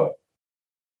haTorah,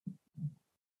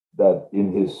 that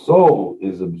in his soul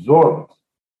is absorbed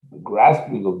the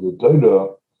grasping of the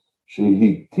Torah,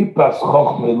 shehi tipas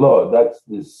chochmei lo, that's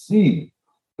the seed,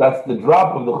 that's the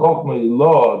drop of the chochmei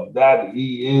lo that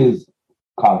he is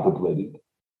contemplating.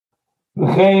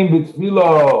 V'chein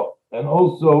b'tfilo, and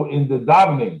also in the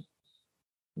davening,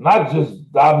 not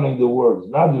just davening the words,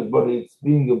 not just, but it's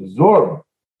being absorbed.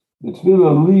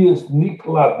 B'tfilo liyas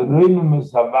niklat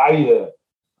reimemis havaya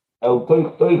el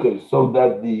toich toiches, so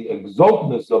that the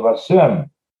exaltness of Hashem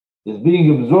is being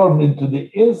absorbed into the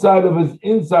inside of his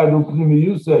inside,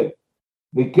 upnimiyusei,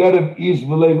 v'kerem ish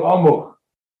v'leiv amuch,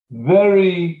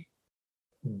 very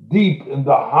deep in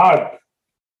the heart,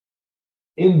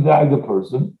 inside the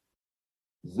person.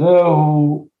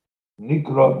 Zehu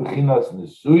nikra b'chinas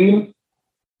nisuin,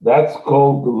 that's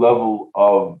called the level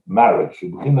of marriage.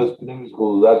 B'chinas pnimis,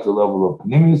 that's the level of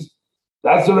pnimis.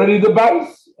 That's already the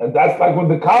base, and that's like when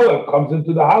the kallah comes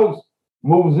into the house,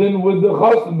 moves in with the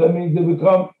chosim. That means they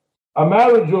become a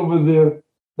marriage over there.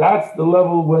 That's the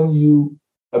level when you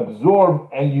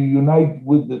absorb and you unite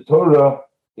with the Torah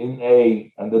and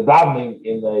the davening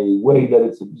in a way that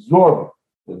it's absorbed.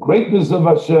 The greatness of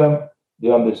Hashem,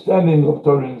 the understanding of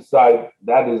Torah inside,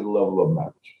 that is the level of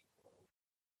marriage.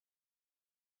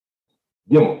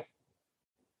 Gimel.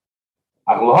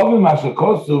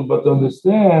 But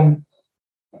understand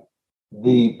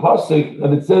the pasuk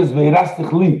that it says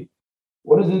ve'irastich li.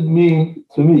 What does it mean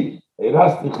to me?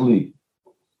 Ve'irastich li.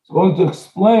 It's going to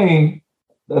explain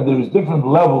that there's different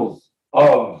levels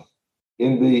of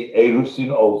in the erusin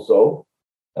also,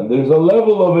 and there's a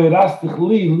level of ve'irastich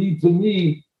li to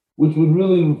me, which would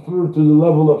really refer to the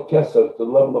level of keser, to the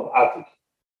level of atik.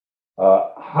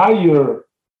 Higher,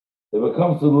 it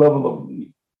becomes to the level of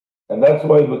li, and that's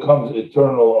why it becomes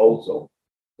eternal also.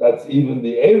 That's even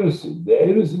the erusin. The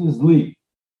erusin is li.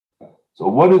 So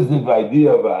what is the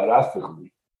idea of arastich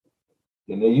li?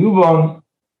 In the Yuvon,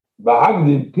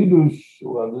 Bahagdi Pidush,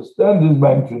 who understand this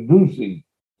by introducing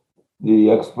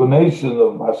the explanation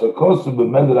of Mashakosu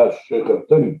b'medrash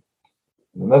Shechartoy,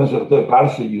 the medrash Shechartoy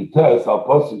Parsha Yutes al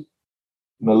Posik,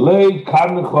 Melei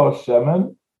Karnecho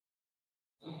Shemen,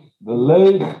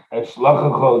 V'leich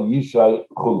Eshlachacho Yishai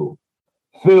Chulu.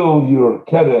 Fill your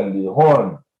keren, the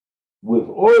horn, with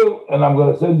oil, and I'm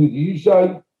going to send you to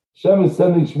Yishai. Shem is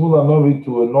sending Shmuel HaNovi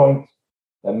to anoint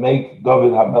and make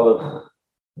David HaMelech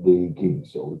the king.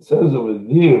 So it says over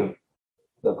there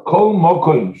that Kol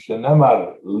Mokoim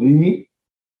Shenemar Li,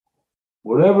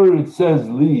 wherever it says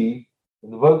Li,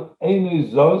 in the word Eini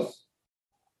Zos,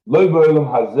 Loi Ba'olam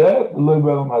Hazeh, Loi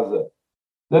Ba'olam Hazeh.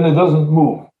 Then it doesn't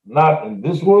move, not in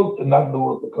this world and not in the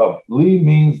world to come. Li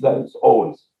means that it's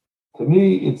always. To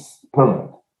me, it's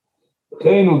permanent.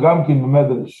 Rabbi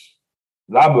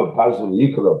Parsha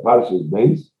Yikra Parsha's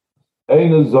base,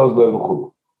 Eina Zos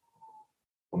Le'V'Chulu.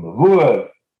 On the word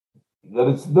that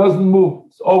it doesn't move,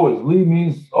 it's always. Li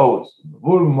means always. The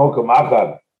word Mokam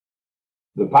Achad,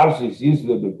 the Parsha is used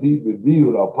to the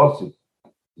Biur al Posik,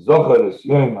 Zocher es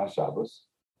Yom HaShabbos.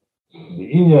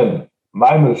 The Inyan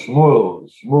Maimer Shmuel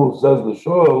says the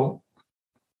Shoel,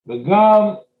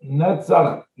 V'gam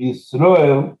Netzach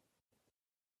Yisrael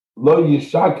Lo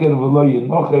Yishaker V'lo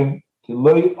Yinochem Ki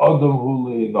Lo Odom Hu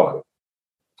Yinochem.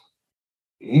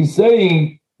 He's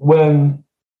saying when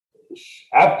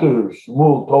after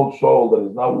Shmuel told Shaul that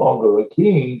he's no longer a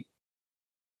king,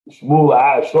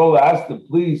 Shaul asked him,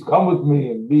 please come with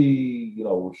me and be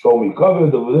show me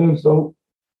covered over there. So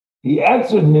he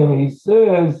answered him, he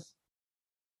says,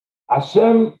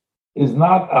 Hashem is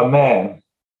not a man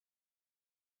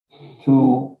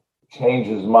to change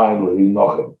his mind where he's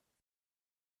nothing.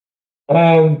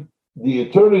 And the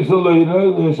attorney, so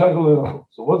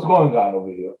what's going on over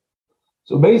here?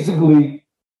 So basically,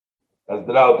 as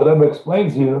the Rebbe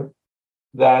explains here,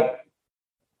 that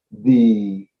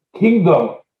the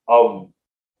kingdom of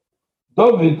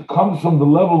David comes from the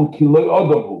level Kiloi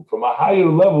Odamu, from a higher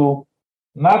level,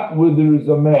 not where there is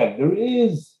a man. There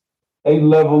is a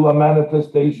level, a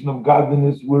manifestation of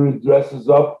godliness where it dresses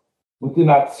up within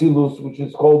Atzilus, which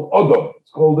is called Odom.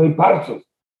 It's called a Parshas.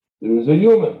 There is a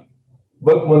human.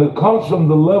 But when it comes from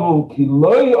the level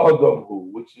Kiloi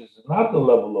Odamu, which is not the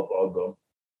level of Odom,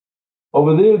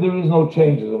 over there is no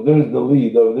changes. Over there is the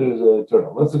lead. Over there is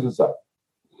eternal. Let's look inside.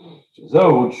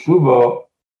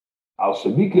 Al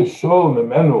Shabika Shaul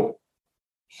Memenu,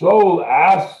 Shaul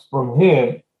asks from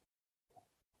him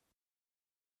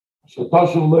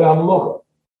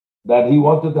that he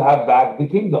wanted to have back the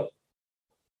kingdom.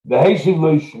 The Heishiv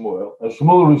Lo Shmuel, and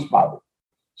Shmuel responded.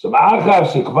 So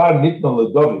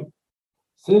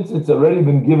since it's already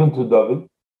been given to David,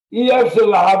 we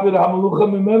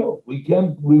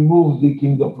can't remove the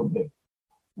kingdom from him.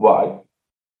 Why?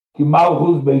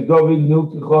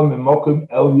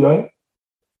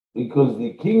 Because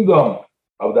the kingdom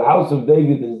of the house of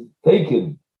David is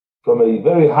taken from a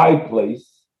very high place.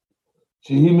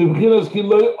 That's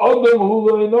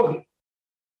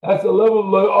a level of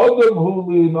Lo Odom Hu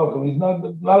Le'inochim. He's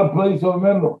not a place of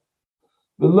Menach.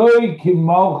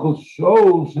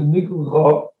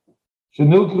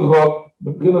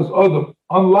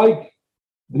 Unlike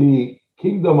the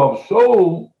kingdom of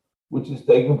Shaul, which is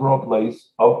taken from a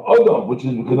place of Odom, which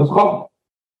is B'chinas Chachma.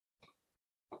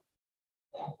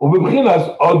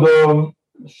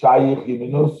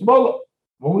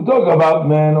 When we talk about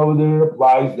man over there, it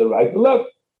applies the right to left.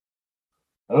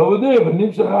 And over there,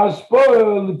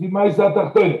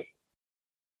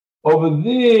 over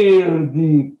there,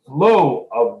 the flow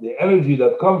of the energy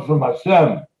that comes from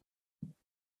Hashem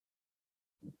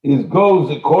goes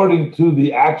according to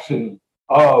the action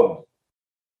of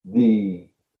the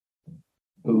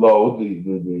below,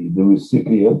 the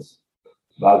recipients.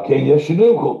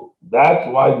 That's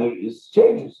why there is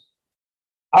changes.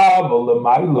 But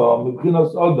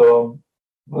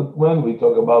when we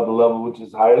talk about the level which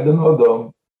is higher than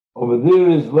Odom, over there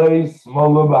is lay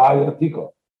smaller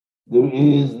b'hayatika. There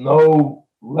is no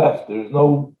left. There's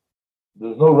no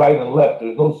right and left.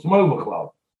 There's no small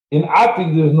b'chlal. In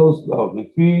Atik there's no small.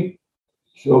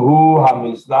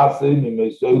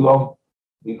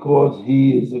 Because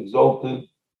he is exalted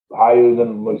higher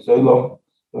than Moiselam.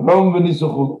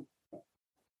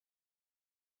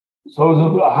 So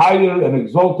it's higher and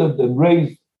exalted and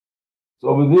raised. So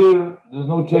over there's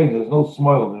no change, there's no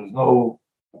smile, there's no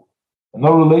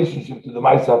relationship to the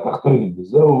Maisa Tachtonim.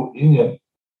 There's no Inyan.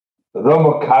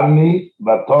 Rama Karni,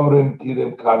 Batomrim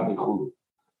Kirem Karni Chulu.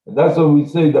 And that's what we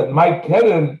say that my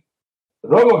Keren,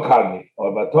 Rama Karni,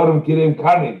 or Batorim Kirem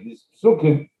Karni, this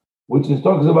Psukim, which is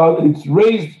talks about, it's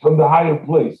raised from the higher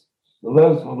place, the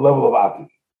level of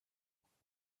Atik.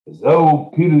 Zeu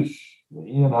Pirush.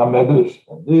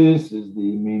 And this is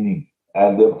the meaning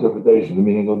and the interpretation, the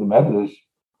meaning of the Medrash.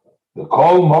 The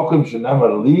Kol Mokim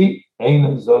Shenemar Li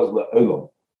Ein Zaz LeElom.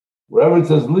 Wherever it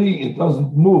says Li, it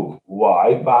doesn't move.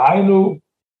 Why? B'hainu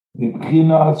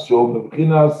Mibchinas Shov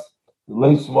Mibchinas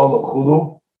Lei Smol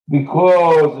Chulu,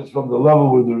 because it's from the level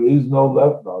where there is no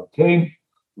left, no came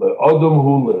LeOdom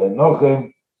Hu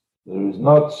LeEnochem. There is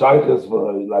not shaykhs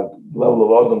for like level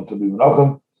of Odom to be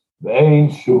Menochem. Ve'ein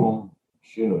Shum.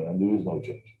 And there is no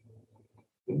change.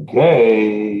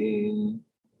 Okay.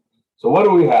 So what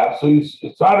do we have? So you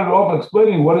started off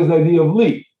explaining what is the idea of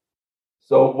Li.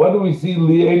 So what do we see?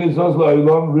 Li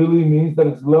really means that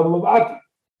it's the level of Ati.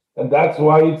 And that's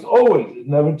why it's always, it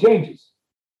never changes.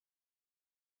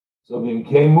 So we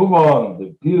can move on.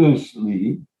 The Pirush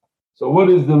Li. So what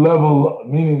is the level,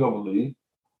 meaning of Li?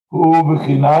 Hu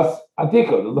b'chinas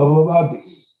Atika, the level of Atika.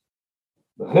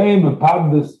 Li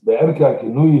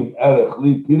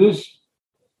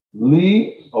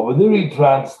over there he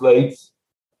translates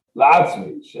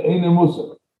La'atzmi, she'ein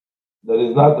musar, that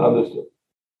is not understood.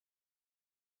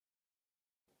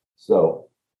 So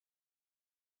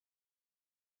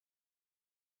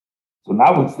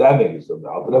notwithstanding, so the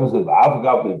Alter Rebbe says,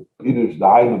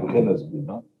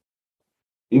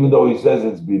 even though he says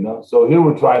it's Bina, so here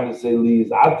we're trying to say Li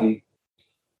is Ati,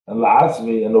 and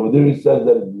La'asmi, and over there he says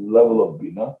that it's the level of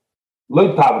Bina.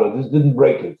 Lo Tabra, this didn't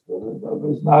break it.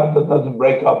 That doesn't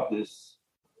break up this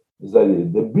idea.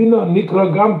 The Bina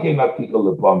Nikra Gamke Natikal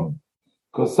Lepam.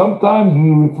 Because sometimes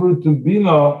we refer to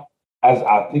Bina as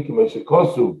Atik,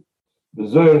 Meshekosu, the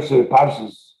Zohar Shei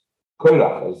Parshas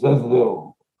Koirach. It says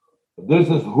this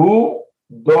is who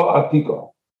do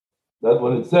Atika. That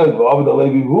when it says V'Avad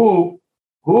Alevi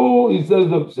who he says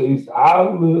that says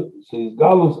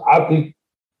Galus Atik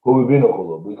who Bina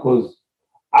Chulu, because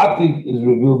Atik is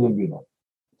revealed in Bina.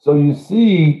 So you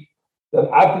see that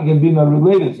Atik and Bina are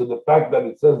related. So the fact that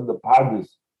it says in the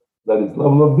Pardes that it's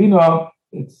level of Bina,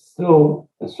 it's still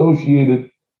associated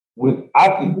with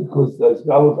Atik because as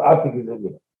Galus Atik is in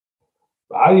Bina.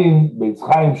 Ayin Beitz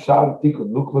Chaim Shar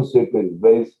Tikun Nukva Sefer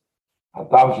Beis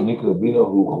Hatam Shenikra Bina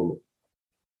Hu Chulu.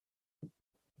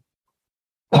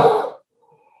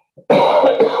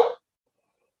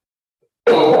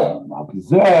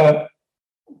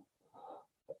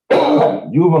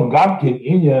 Yuvan Gamkin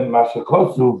Inyan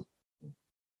Mashakotsu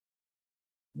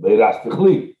Beiras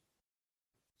Tichli.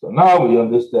 So now we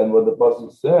understand what the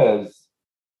pasuk says.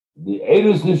 The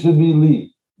Erusin should be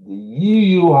Li. The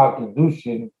Yiyu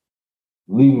HaKiddushin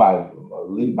Li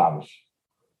Mamish.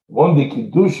 One, the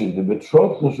Kiddushin, the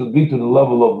betrothal should be to the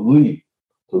level of Li,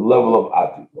 to the level of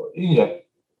Atik.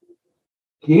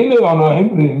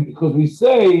 Because we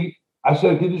say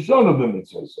Asher Kiddushonu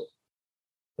b'mitzvah.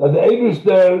 That the Eibush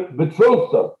there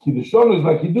betrothed us. Kiddushonu is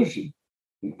like Kiddushin.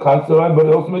 He can't survive, but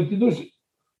he also made Kiddushin.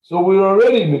 So we're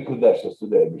already Mikudeshas to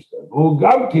the Eibush there. Who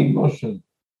Gam King Notion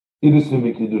Kiddushin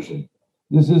Mikudushin.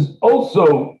 This is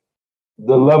also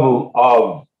the level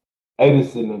of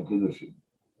Edison and Kiddushin.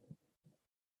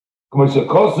 Commercial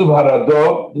Kosuv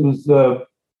Harado, it was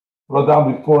brought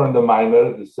down before in the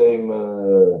Maimer, the same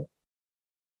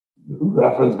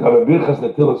reference, Gavabirchas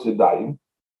Netilas Yadayim,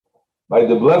 by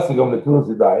the blessing of Netilas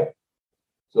Yadayim.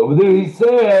 So over there he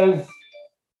says,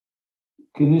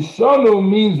 Kiddushonu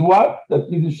means what? That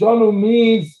Kiddushonu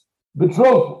means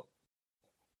betrothal.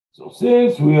 So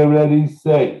since we already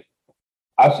say,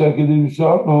 Asher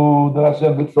Kiddushonu, that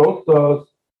Asher betrothed us,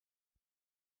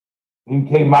 why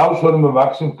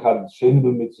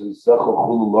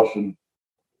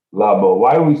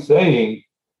are we saying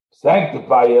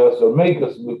sanctify us or make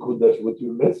us mikudesh with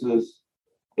your mitzvahs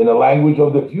in a language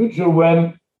of the future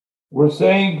when we're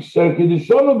saying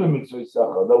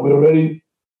that we already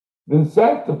been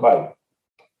sanctified?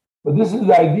 But this is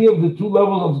the idea of the two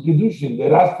levels of kiddushin.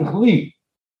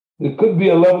 There could be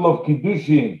a level of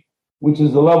kiddushin, which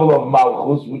is the level of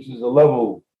malchus, which is a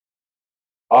level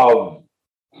of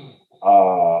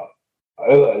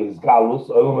is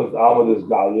galus, almost is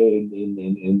galia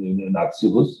in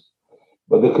Atzilus,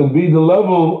 but there can be the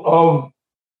level of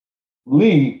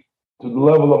li to the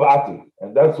level of atik,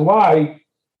 and that's why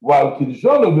while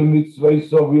kiddushonu b'mitzvah,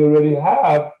 so we already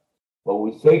have, but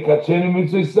we say kachenu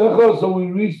mitzvah secha, so we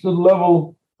reach to the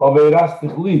level of eiras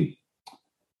tichli.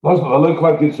 But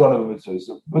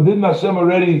didn't Hashem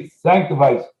already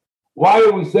sanctify us? Why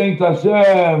are we saying to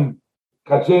Hashem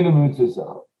kachenu mitzvah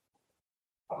secha?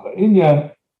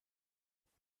 Inyan,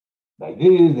 like this,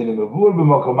 in the Mavur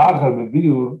b'makom achar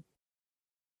b'Biur,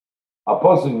 a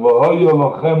pasuk v'hoyo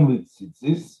lochem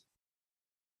litzitzis,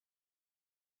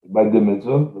 by the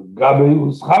mitzvah, gabe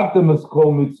uschartem es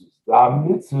kol mitzvahs. The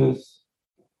mitzvahs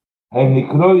hem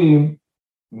nikroim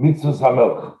mitzvahs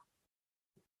hamelch.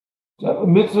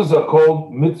 Mitzvahs are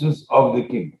called mitzvahs of the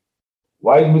king.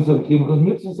 Why is mitzvah of the king? Because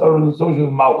mitzvahs are associated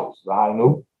with malchus, the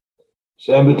Hainu.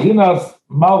 Shem b'chinas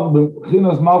malchus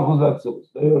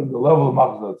atzilus. They are the level of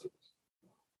malchus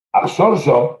atzilus.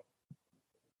 Achshorsham,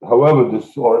 however, the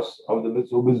source of the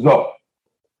mitzvah will be zoh.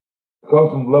 It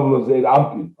comes from the level of zeid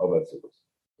ampin of atzilus.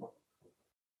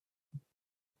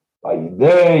 By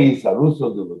yidei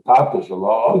saruso de l'tato shelo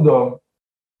odom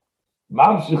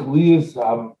mamshich liyis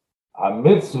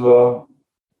ha-mitzvah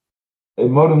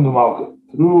emorim de malchus.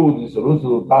 Through the saruso de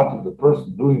l'tato, the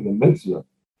person doing the mitzvah,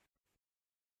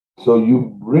 so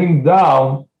you bring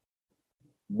down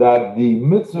that the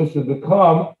mitzvah should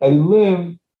become a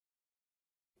limb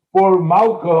for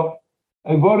Malka,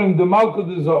 avoiding the Malka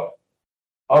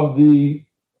of the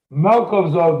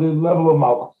Malkas of the level of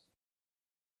Malkas.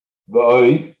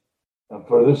 And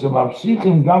further,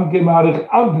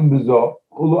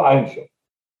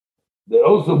 they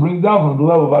also bring down from the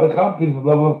level of Arich Ampin, from the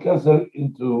level of Keser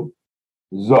into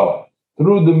Zoh,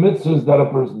 through the mitzvahs that a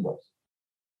person does.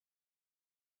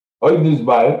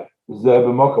 Further,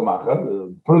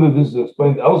 this is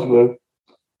explained elsewhere.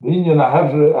 The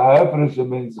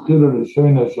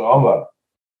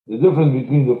difference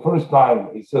between the first time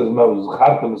he says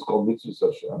Mevuz is called Mitzvah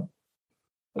Hashem,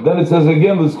 and then it says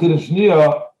again the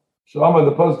Shnia Shama,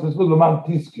 the pasuk is called Leman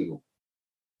Tiskiru.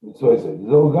 That's why I said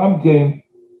the Gam came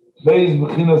based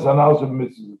Bechinas Anaus of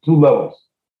Mitzvah, two levels.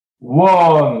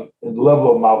 one in the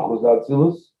level of Malchus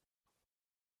Atzilus,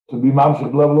 to be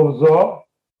Mamshech level of Zoh,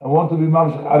 and one to be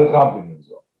Mamshech Arichampin in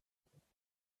Zoh.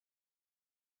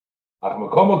 Ach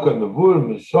mekomo kan nevur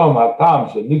mishom hatam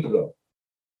shenikro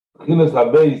Chinas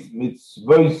habeis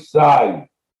mitzvoi sai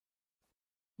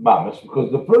mamish,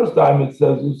 because the first time it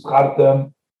says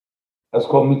Uschartem as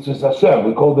called mitzvahs Hashem.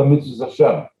 We call them mitzvahs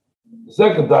Hashem. The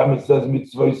second time it says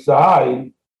mitzvoi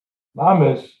sai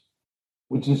mamish,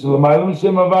 which is L'maylam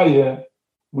Shem Havayeh,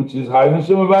 which is Hayim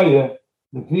Shem Havayeh,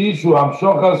 the Fishu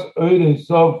Hamshochas Oirin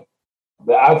Sof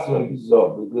Be'atzmei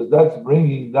Zoh, because that's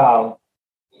bringing down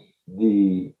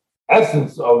the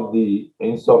essence of the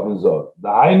Ein Sof in Zoh. The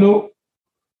Hainu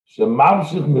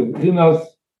Shemamshich Mebchinas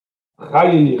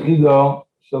Chayi Yechido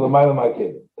Shalamaylam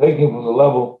HaKedim, taking from the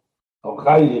level of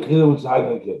Chayi Yechido, which is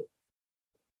Hayim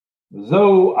HaKedim.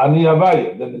 Zoh Ani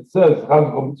Havayeh, then it says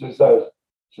Chazal Mitzvah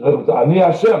Sayach Ani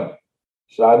Hashem.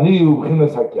 Shani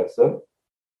ubchinas hakesef,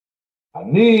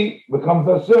 Ani becomes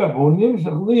Hashem, who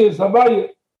nimshach li es Havayeh.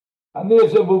 Ani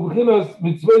Hashem ubchinas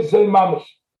mitzvah say mamish,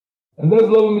 and there's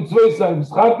a little mitzvah say.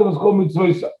 B'schartem is called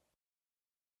mitzvah say.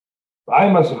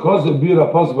 V'ayim hashekosef bir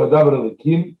apostle v'adavar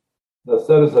elikim, the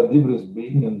seres adibris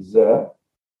being in zeh.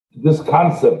 This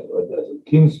concept, as the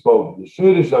king spoke, the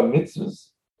shirish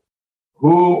mitzvahs,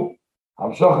 who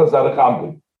hamshochas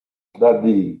arichampim, that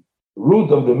the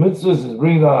root of the mitzvahs is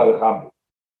bringing down arichampim.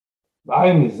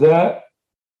 V'ayim mizeh,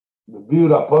 the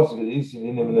Biur apostle v'yisim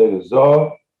inim neir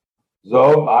Zoh,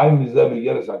 v'ayim mizeh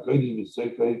b'geres hakodesh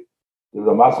v'seifei, the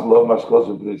Ramaskal lov mashkos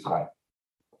v'bris chayim.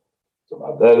 So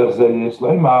v'aderech zeh yesh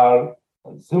leimar,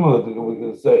 and similar to what we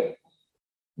can say,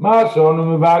 ma shonu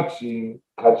mevakshim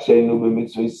katshenu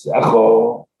b'mitzvah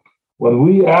secho, when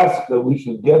we ask that we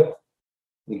should get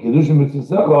the Kedushin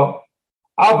mitzvah secho,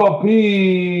 Afa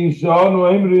pi shonu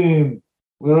emrim,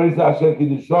 we already say Asher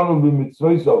Kiddushonu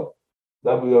b'mitzvah,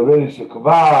 that we already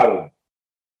shekvar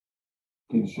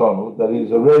Kiddushonu, that he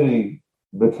is already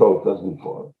betrothed as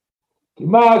before.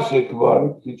 Kima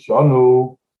shekvar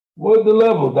Kiddushonu, what the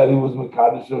level that he was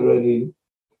mekadosh already?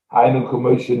 Hainu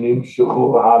k'moshenim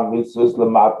shechu ha-mitzvahs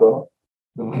lamato,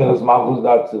 b'mchinas malchus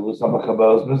d'atzilus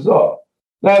ha-makabelos mezor.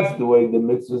 That's the way the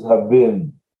mitzvahs have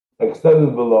been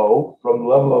extended below, from the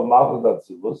level of malchus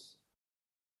d'atzilus,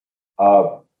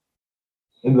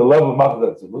 in the level of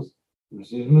malchus d'atzilus,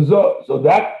 receives mezor. So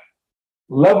that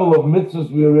level of mitzvahs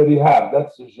we already have.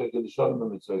 That's the shekadishon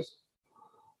b'mitzvahs.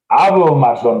 Avo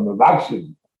mashon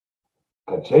mevakshim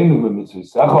kachenu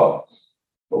b'mitzvah.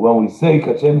 But when we say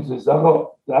kachenu b'mitzvah,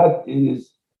 that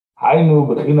is hainu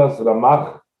b'chinas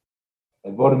ramach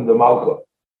evorim de malcha.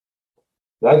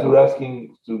 That's we're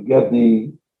asking to get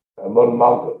the evorim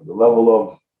malcha, the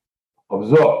level of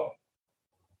zoh.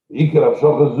 Ikar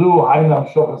avshochas zu hainu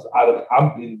avshochas arich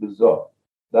ampin b'zoh.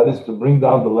 That is to bring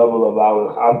down the level of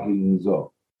our champin in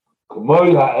zoh.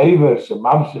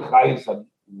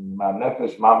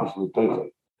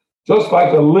 Just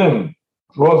like a limb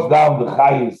draws down the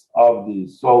chayis of the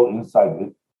soul inside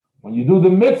it, when you do the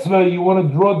mitzvah, you want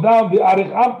to draw down the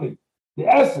arich ampin, the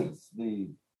essence, the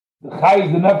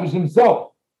chayis, the nefesh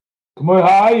himself. Just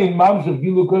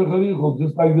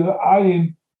like the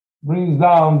ayin brings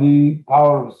down the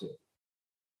power of sin.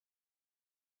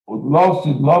 But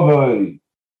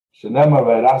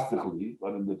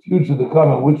in the future to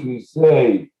come, in which we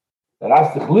say that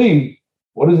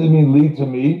what does it mean, lead to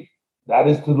me? That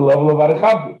is to the level of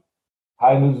arichampin.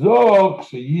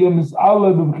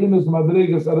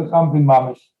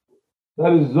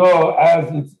 That is so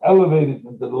as it's elevated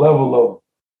into the level of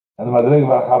and the madrega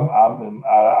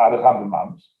arichampin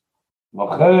mamish.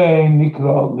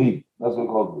 That's what we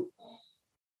call it.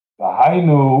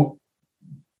 V'hainu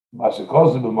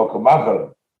mashikosu b'mokom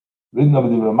achar. Written of the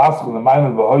Ramaskal and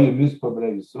Maimon v'hoye mispar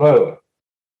b'nei Yisrael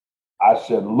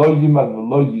asher lo yimad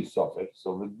v'lo yisofek. So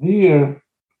the deer,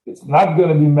 it's not going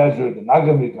to be measured, it's not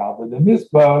going to be counted. The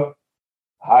mispar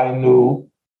hainu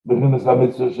b'chinas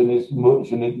ha-mitzvah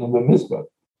shenitnu b'mispar.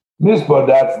 Mispar,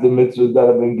 that's the mitzvahs that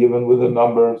have been given with a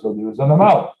number, so there is an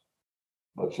amount.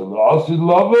 But shelo osid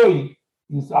lavoi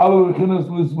yisalu b'chinas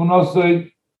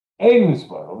lisvonosei ein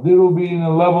mispar. There will be in a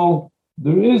level.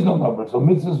 There is no number, so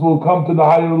mitzvahs will come to the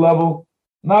higher level,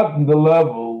 not in the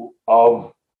level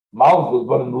of malchus,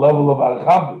 but in the level of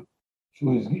arichampin.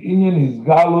 Shu is inyan is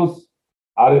galus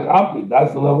arichampin.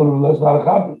 That's the level of relation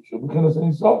arichampin. Shu b'chinas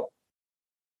ein sof.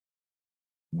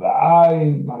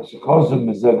 V'ayin mashikosim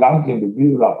mizeh gamkin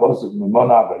b'biur apostle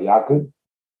mimona v'yaakov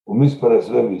u'mispar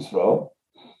esrei v'Yisrael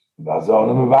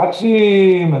v'azonu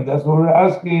mevakshim, and that's what we're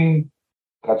asking.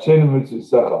 Kachenu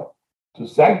mitzvah to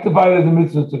sanctify the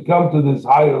mitzvah, to come to this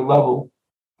higher level,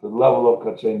 to the level of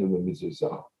kachenu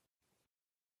mitzvah.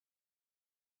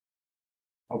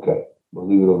 Okay, we'll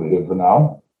leave it over here for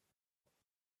now.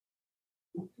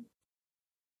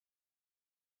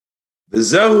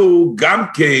 V'zehu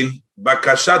gamkein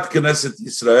bakashat Knesset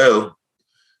Yisrael.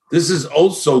 This is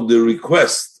also the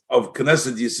request of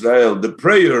Knesset Yisrael. The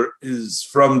prayer is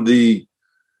from the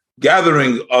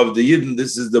gathering of the Yidden.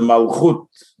 This is the Malchut,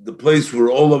 the place where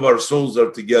all of our souls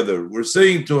are together. We're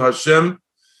saying to Hashem,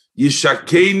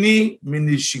 Yishakeni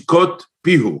minishikot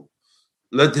pihu.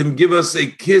 Let him give us a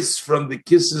kiss from the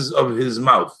kisses of his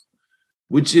mouth,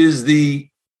 which is the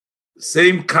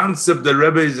same concept the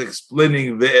Rebbe is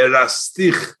explaining,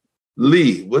 ve'erastich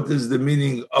li. What is the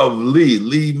meaning of li?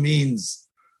 Li means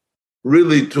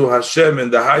really to Hashem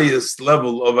and the highest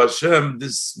level of Hashem.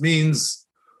 This means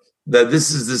that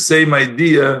this is the same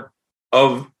idea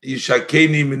of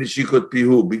Yishakeni minishikot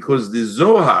pihu, because the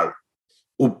Zohar,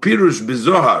 upirush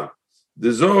bezohar,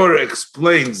 the Zohar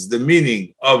explains the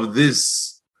meaning of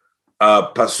this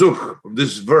pasuk, of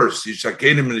this verse,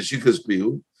 Yishakeni minishikot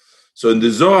pihu. So in the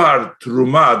Zohar,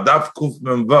 Truma, Daf Kuf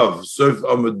Mem Vav, Sof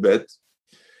Amud Bet,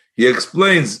 he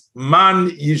explains, Man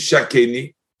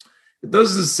Yishakeni. It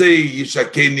doesn't say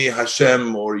Yishakeni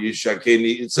Hashem or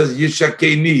Yishakeni. It says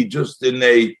Yishakeni just in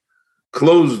a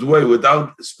closed way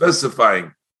without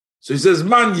specifying. So he says,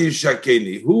 Man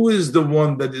Yishakeni. Who is the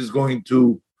one that is going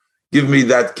to give me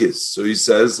that kiss? So he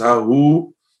says,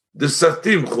 Hahu, the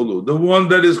Satim Chulu, the one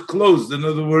that is closed. In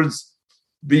other words,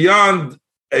 beyond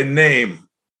a name.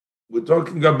 We're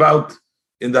talking about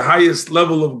in the highest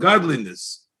level of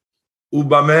godliness.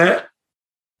 Ubameh,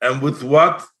 and with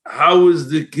what? How is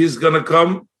the kiss going to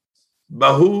come?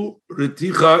 Bahu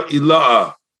riticha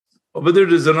ila'a. Over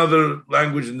there's another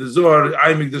language in the Zohar.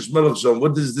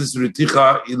 What is this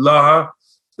riticha ila'a?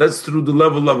 That's through the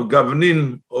level of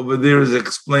gavnin. Over there is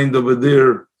explained over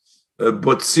there.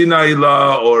 Botsina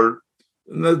ila'a, or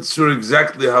I'm not sure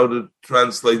exactly how to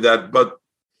translate that, but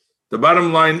the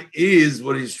bottom line is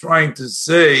what he's trying to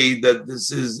say, that this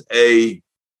is a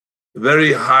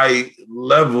very high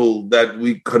level that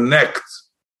we connect.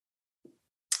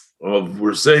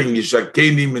 We're saying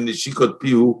Yishakeni minishikot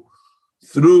pihu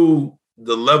through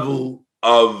the level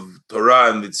of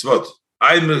Torah and mitzvot.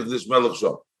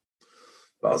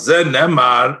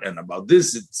 And about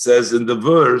this it says in the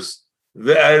verse,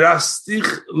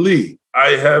 Ve'erastich li,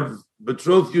 I have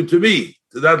betrothed you to me,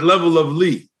 to that level of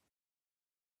li.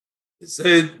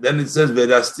 Then it says,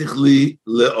 Ve'erastich li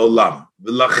le'olam.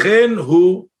 V'lachen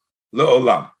hu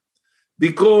le'olam.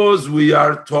 Because we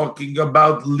are talking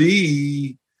about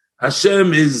li,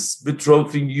 Hashem is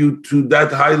betrothing you to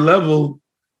that high level.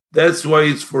 That's why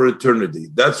it's for eternity.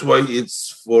 That's why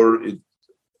it's for it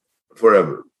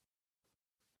forever.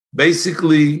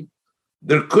 Basically,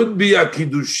 there could be a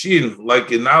kiddushin,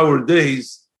 like in our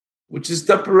days, which is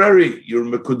temporary. You're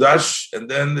mekudash, and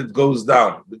then it goes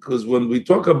down. Because when we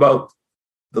talk about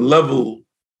the level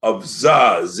of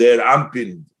zer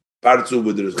ampin, partzu,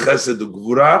 where there's chesed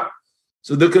gvura,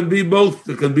 so there can be both.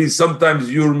 There can be sometimes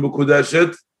you're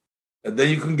mekudashet, and then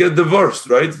you can get divorced,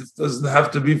 right? It doesn't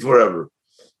have to be forever.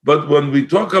 But when we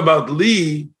talk about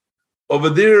li, over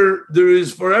there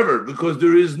is forever, because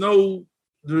there is no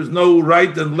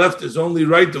right and left. There's only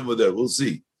right over there. We'll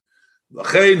see. The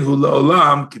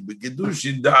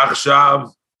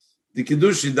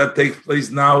kiddushin that takes place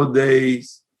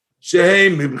nowadays,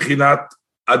 shehem mibchinat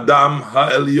Adam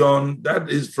ha'elyon, that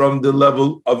is from the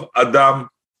level of Adam.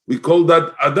 We call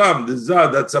that Adam, the Zah,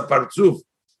 that's a partzuf.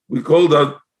 We call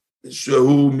that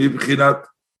shehu mibchinat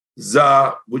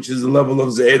Zah, which is the level of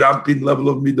Ze'er Ampin, level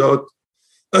of Midot.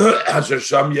 Asher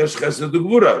Sham Yesh Chesed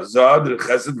Gvura. Zah, the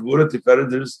Chesed Gvura, Tiferet,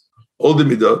 there's all the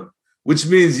Midot, which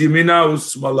means Yemina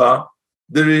Usmala,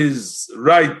 there is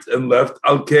right and left.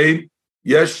 Al-Kain,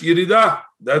 Yesh Yirida.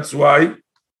 That's why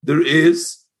there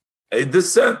is a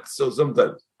descent. So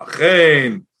sometimes,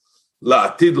 Achein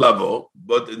La'atid Lavo,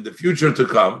 but in the future to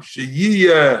come,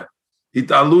 Sheyiyeh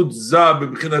Hitalud Zah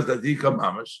B'Bchinas Tatika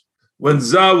Mamash, when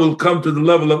Zah will come to the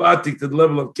level of Atik, to the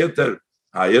level of Keter,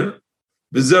 higher,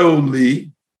 V'zehu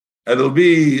Li, and it'll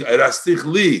be Erastich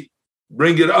Li,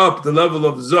 bring it up the level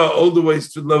of Zah all the way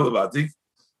to the level of Atik,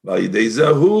 V'yidei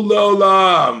Zahu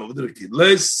La'olam, over there,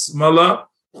 Les Mala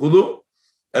Chulu,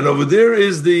 and over there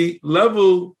is the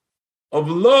level of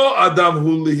Lo Adam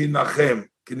Hu Lihinachem,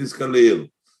 Kinis Kalil,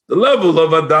 the level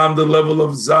of Adam, the level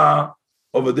of Zah,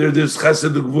 over there there's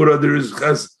Chesed Gvura, there is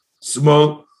Chesed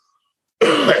Small,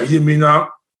 Yemina,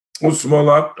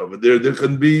 Usmola, over there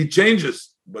can be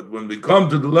changes. But when we come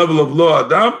to the level of Lo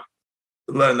Adam,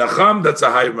 Nacham, that's a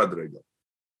higher madrega.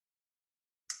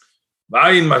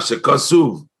 V'ayin ma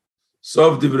shekasuv,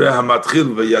 Sov divrei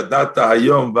hamatchil v'yadata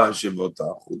hayom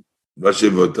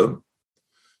v'hashevotam.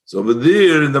 So over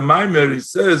there in the Maimer, he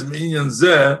says,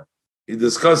 he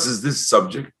discusses this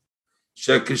subject.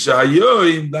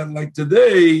 That like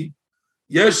today,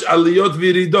 yesh aliyot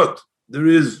viridot. There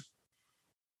is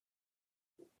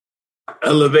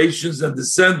elevations and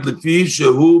descent lefi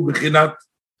shehu b'chinat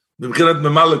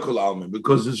memalekul almin,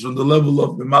 because it's from the level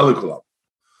of memalekul almin.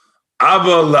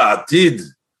 Aval la'atid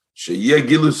sheyeh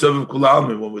gilu sovev kul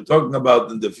almin. When we're talking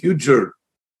about in the future,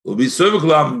 will be sovev kul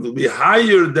almin, will be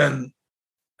higher than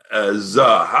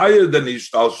higher than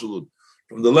ishtal shulut.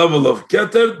 From the level of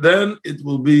Keter, then it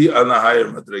will be on a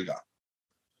higher madriga.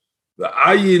 The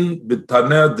ayin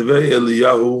b'taneh dvei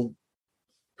Eliyahu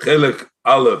chelek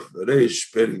aleph reish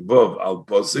perik vov al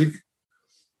posik.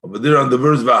 Over there on the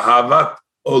verse v'ahavat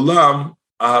olam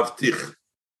ahavtich.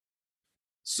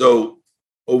 So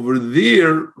over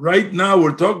there, right now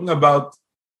we're talking about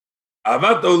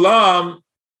ahavat olam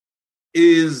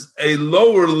is a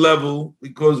lower level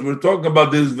because we're talking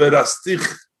about this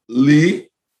verastich li.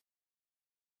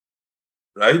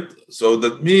 Right, so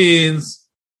that means,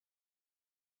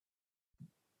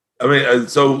 over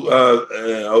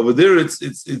there it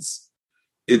says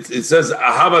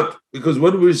ahavat, because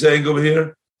what are we saying over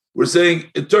here? We're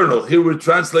saying eternal. Here we're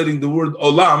translating the word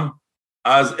olam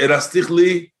as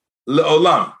erastichli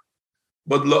leolam,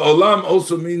 but leolam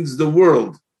also means the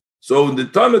world. So in the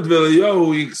Tanat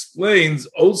V'Eliyahu he explains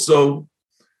also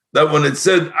that when it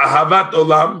said ahavat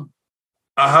olam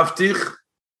ahavtich,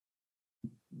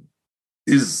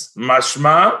 is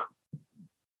mashma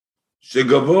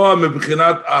shegavoa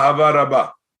mebchinat ahava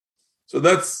rabba. So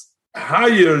that's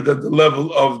higher than the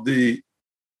level of the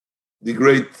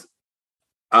great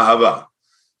ahava.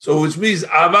 So which means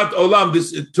ahavat olam,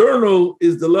 this eternal,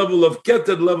 is the level of keter,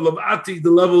 the level of atik,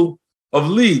 the level of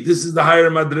li. This is the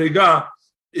higher madrega,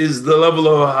 is the level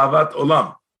of ahavat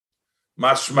olam.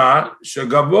 Mashma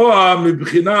shegavoa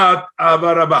mebchinat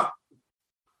ahava rabba.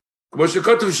 This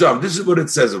is what it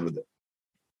says over there.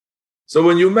 So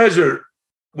when you measure,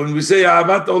 when we say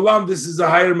Ahavat Olam, this is a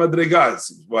higher madrega.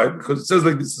 Why? Because it says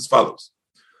like this as follows.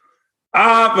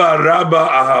 Ahava Rabba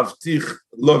Ahavtich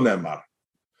Lo Nemar.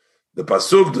 The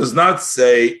pasuk does not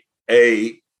say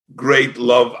a great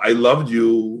love, I loved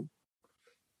you.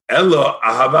 Elo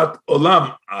Ahavat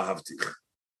Olam Ahavtich.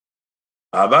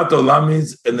 Ahavat Olam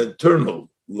means an eternal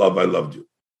love, I loved you.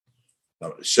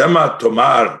 Shema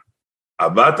Tomar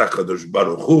Ahavat HaKadosh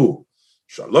Baruch Hu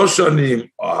Shalosh shanim,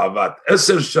 or havat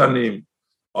eser shanim,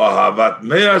 or havat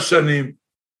mea shanim.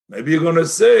 Maybe you're going to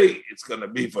say it's going to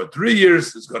be for 3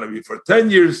 years, it's going to be for 10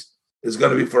 years, it's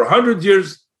going to be for 100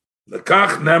 years.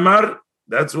 Lekach nemar,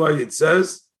 that's why it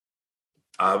says,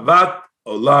 havat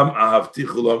olam ahavtich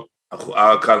olam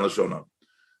akan lashonam.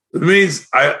 It means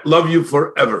I love you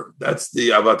forever. That's the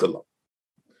havat olam.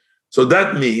 So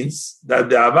that means that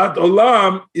the havat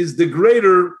olam is the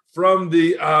greater from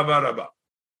the ahavat rabba.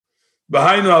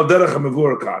 And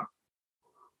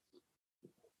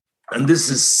this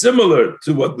is similar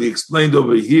to what we explained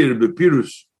over here,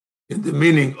 Bepirush, in the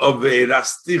meaning of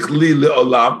Erastich li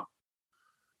leolam,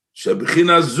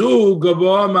 Shebchina zu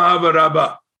gavoa ma'ava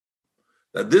rabba.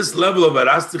 That this level of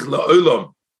Erastich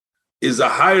leolam is a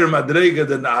higher madrega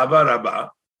than the Ahava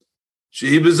Rabba.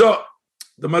 Shehi bezo.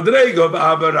 The madrega of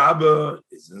Ahava Rabba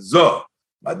is in zo.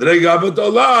 Madrega Ahavat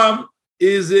Olam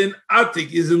is in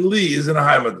atik, is in li, is in a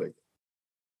higher madrega.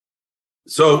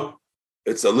 So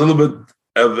it's a little bit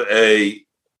of a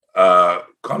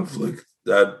conflict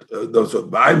that those are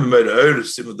by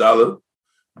Simudala,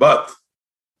 but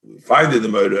we find in the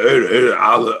Murder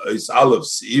is Aleph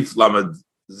Seif Lamed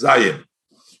Zayin,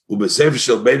 Ubesef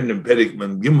Shel Bein and Perik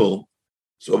Men Gimel.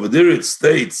 So over there it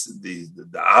states the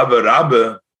Ahava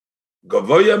Rabba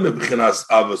Gavoya Mebchinas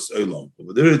Avos Olam.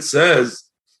 Over there it says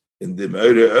in the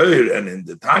Murder and in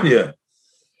the Tanya.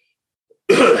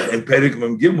 In Perik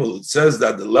Mem Gimel, it says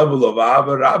that the level of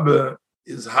Ahava Rabba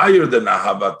is higher than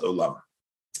Ahavat Olam.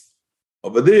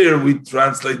 Over there, we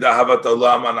translate the Ahavat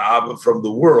Olam and Ahava from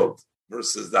the world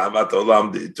versus the Ahavat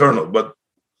Olam, the eternal. But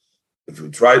if we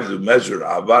try to measure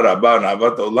Ahava Rabba and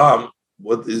Ahavat Olam,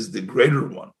 what is the greater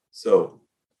one? So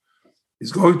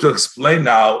he's going to explain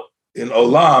now, in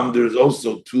Olam, there's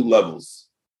also two levels.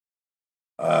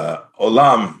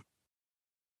 Olam,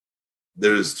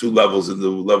 there's two levels in the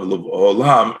level of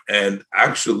Olam, and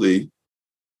actually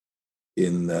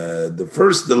in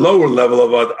the lower level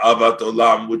of Ahavat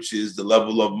Olam, which is the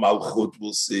level of Malchut,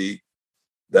 we'll see,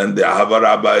 then the Ahava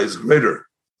Rabba is greater.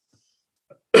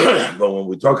 But when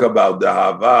we talk about the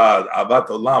Ahavat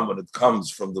Olam, when it comes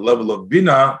from the level of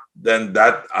Bina, then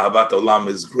that Ahavat Olam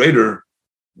is greater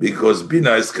because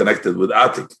Bina is connected with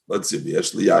Atik. Let's see,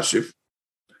 V'yesh li Yashiv.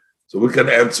 So we can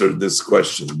answer this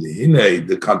question. The hine,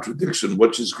 the contradiction,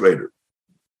 which is greater?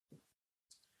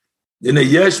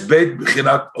 Yesh beit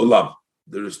b'chinat olam.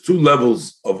 There is two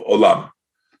levels of olam.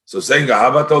 So saying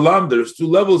ahavat olam, there is two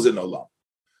levels in olam.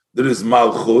 There is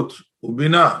malchut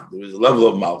ubina. There is a level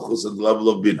of malchus and the level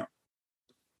of bina.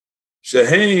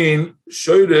 Shehein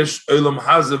shoyresh olam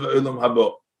hazeh ve'olam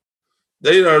haba.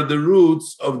 They are the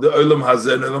roots of the olam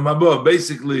hazeh and olam haba.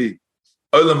 Basically,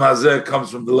 olam hazeh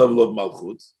comes from the level of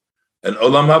malchut, and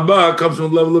olam haba comes from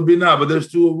the level of bina. But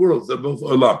there's two worlds; they're both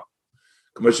olam.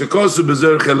 K'mashekosu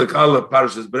bezer chelik aleph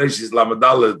parashas Bereshis lamed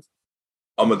daled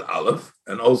amud aleph,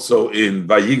 and also in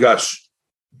Vayigash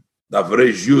daf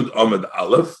reish yud amud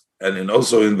aleph, and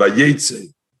also in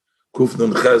Vayetze kuf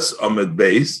nun ches amud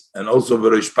beis, and also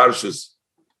Bereish parashas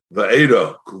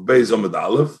Va'era kuf beis amud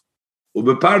aleph.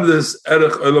 Ubepardes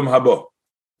erech olam haba.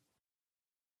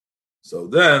 So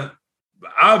then,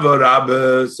 Ava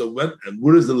Rabbe. So when and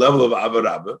what is the level of Ava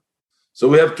Rabbe? So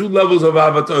we have two levels of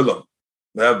Avat Olam.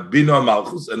 We have Bina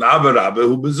Malchus and Ava Rabbe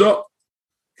who bezo.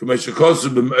 Kumeshikosu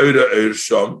b'meira eir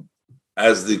shom,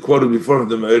 as the quoted before of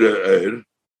the meira eir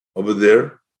over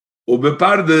there.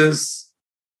 Ubepardes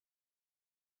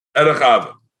erech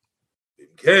Ava.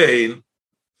 Kain.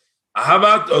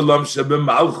 Ahavat olam shebe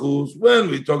malchus. When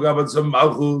we talk about some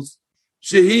malchus,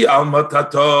 shehi alma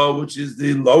tata, which is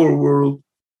the lower world,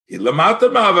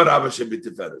 hilamata ma'avarabba shebi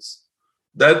tiferes.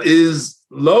 That is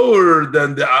lower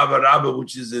than the avarabba,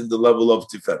 which is in the level of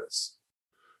tiferes,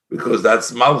 because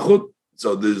that's malchut.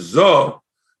 So the zo,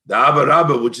 the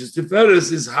avarabba, which is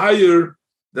tiferes, is higher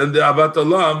than the avat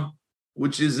olam,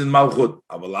 which is in malchut.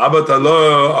 Aval avat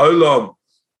olam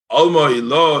alma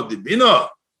ilo dibina.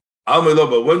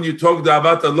 But when you talk the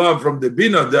Avat Allah from the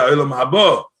Bina, the Olam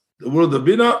Haba, the world of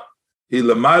Bina, it's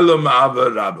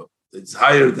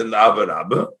higher than the Ava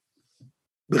Rabba,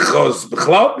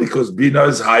 because Bina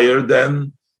is higher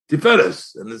than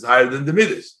Tiferes and is higher than the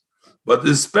Midas. But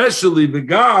especially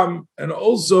Begam, and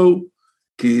also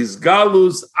Ki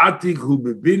Galus Atik Hu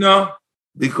Bina,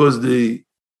 because the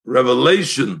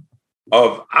revelation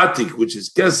of Atik, which is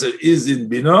Keser, is in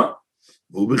Bina.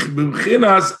 And that's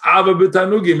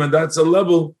a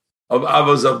level of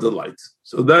avos of the light.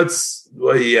 So that's the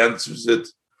way he answers it,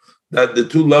 that the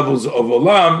two levels of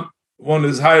olam, one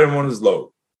is higher and one is lower.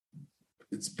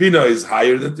 Its bina is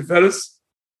higher than tiferes,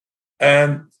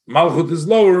 and malchut is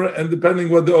lower, and depending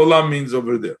what the olam means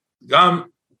over there.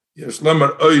 Gam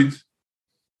yeshlemar oid,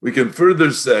 we can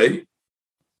further say,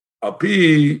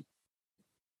 api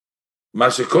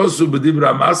mashekosu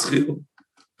b'dibra maschil,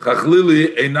 so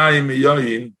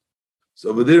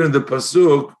over there in the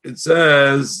pasuk it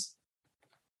says,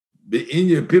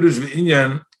 "Pirush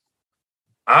v'inyan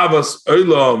avas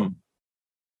olam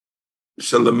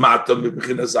shalemata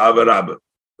b'chinas ava rabba."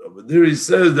 Over there he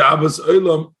says the avas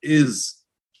olam is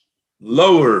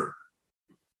lower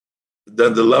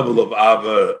than the level of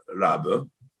ava rabba,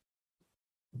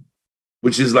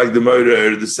 which is like the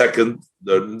murder, the second,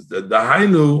 the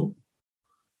hainu.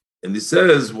 And he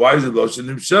says, why is it Loshen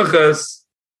Nimshachas?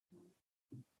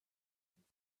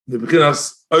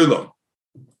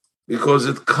 Because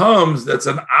it comes, that's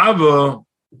an Ava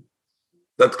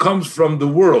that comes from the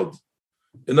world.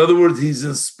 In other words, he's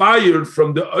inspired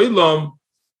from the Olam.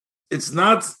 It's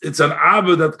an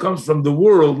Ava that comes from the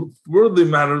world, worldly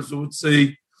matters, we would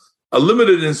say a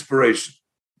limited inspiration.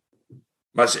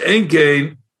 Mash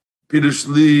Enkein, Pirush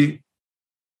Li,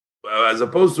 as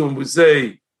opposed to when we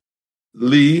say,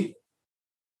 Li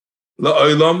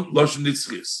la'olam loshen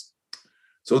nitzchis.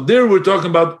 So there we're talking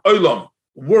about olam,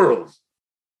 world.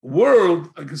 World,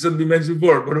 like I said, we mentioned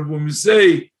before, but when we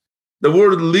say the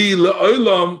word li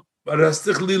la'olam,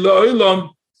 barastich li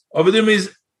la'olam, over there means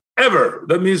ever.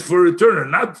 That means for eternity,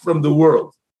 not from the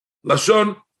world.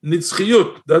 Lashon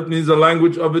nitzchiyut, that means the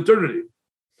language of eternity.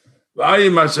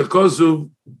 V'ayim mashakosu,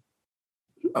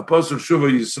 Apostle Shuva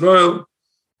Yisrael,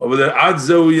 over there, ad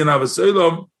zeu yinav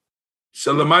olam.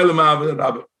 So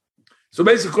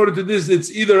basically, according to this,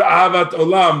 it's either Ahavat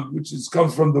Olam, which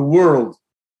comes from the world,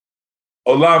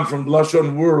 Olam from the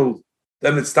Lashon world,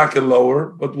 then it's taken lower.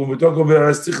 But when we talk about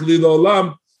Astichli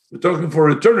Olam, we're talking for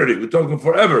eternity, we're talking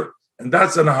forever, and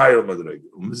that's on a higher madreg.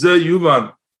 When you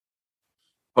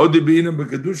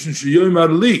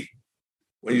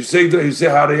say that, you say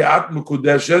Hariyat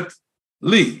Mukudeshet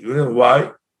Li. You know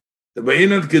why?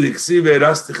 Because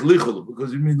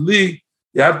you mean Li.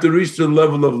 You have to reach to the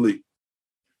level of Li.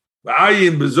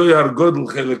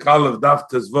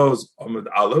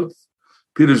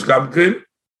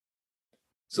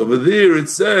 So over there it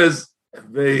says,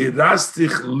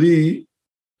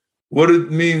 what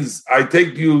it means, I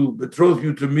take you, betroth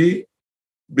you to me,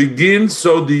 begins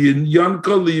so the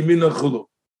yanka liyimina chulu,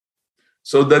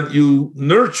 so that you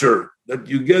nurture, that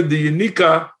you get the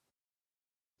yinika,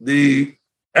 the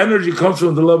energy comes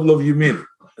from the level of yamin.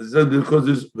 Because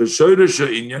there's v'shoyresh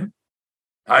inyan.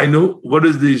 I know what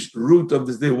is the root of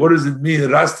this thing. What does it mean?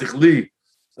 Rastich li,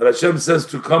 that Hashem says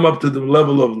to come up to the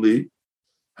level of li.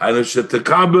 I know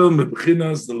shetekabel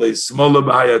mebchinas delei smola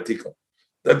b'hayatika.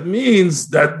 That means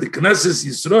that the Knesset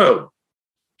Yisrael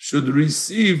should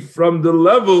receive from the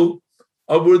level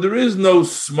of where there is no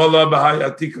smola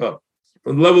b'hayatika.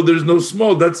 From the level there's no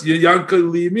small. That's yanka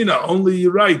liyimina. Only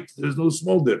you're right. There's no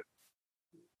small there.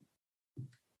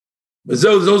 But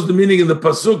that's the meaning in the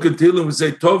pasuk in Tehillim. We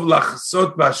say tov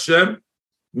lachasot b'Hashem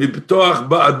miptoach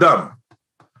ba'adam.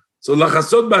 So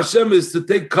lachasot b'Hashem is to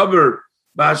take cover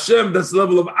b'Hashem. That's the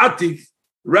level of atik,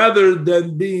 rather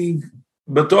than being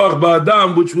b'toach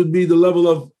ba'adam, which would be the level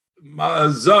of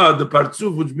ma'azah, the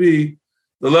partzuf, which would be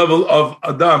the level of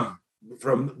adam,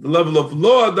 from the level of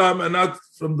lo adam, and not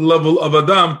from the level of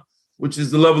adam, which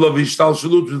is the level of ishtal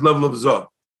shalut, which is the level of zah.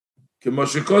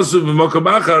 K'moshe kosuv v'mokam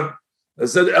achar. I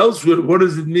said elsewhere, what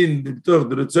does it mean?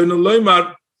 What does it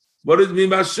mean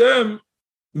by Hashem?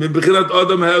 Mibchinat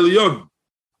Adam Ha'elyon.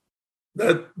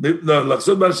 That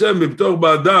Lachsod B'Hashem Mibtoch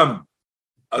B'Adam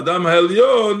Adam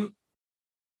Ha'elyon.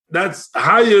 That's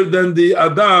higher than the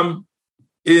Adam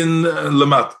in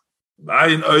Lamat.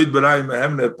 B'ayin Oid B'Rayim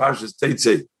Mehemne Parshas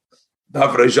Teitzei.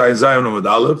 Daf Reish Ayin Zayin Omid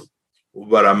Aleph.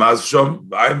 U'Baramaz Shom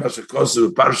B'ayin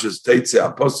Mashakosu Parshas Teitzei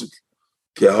Aposuk.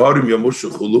 Okay,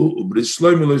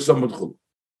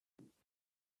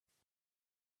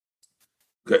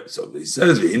 so he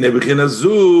says,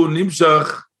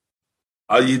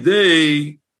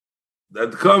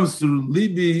 that comes through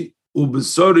Libi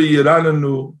ubesori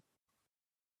yirananu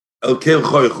el kel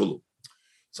choychulu.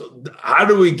 So how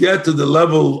do we get to the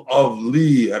level of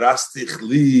Li, Arastich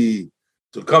Li,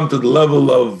 to come to the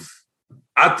level of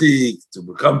Atik, to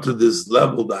come to this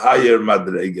level, the higher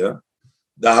Madrega?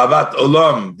 The Havat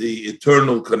Olam, the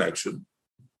eternal connection.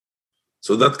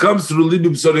 So that comes through Libi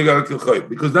B'Sori Gar Kilchoy,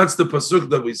 because that's the pasuk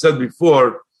that we said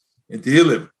before in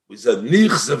Tehillim. We said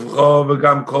Nich Sefcho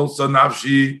V'Gam Kol So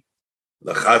Nafshi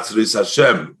L'Chatzris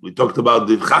Hashem. We talked about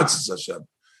the Chatzris Hashem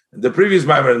in the previous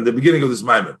Maimer, in the beginning of this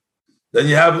Maimer. Then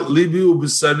you have Libi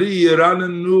U'B'Sari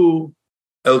Yiranenu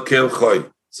El Kilchoy.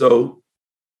 So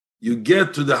you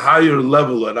get to the higher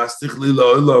level at Astich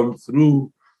Lila Olam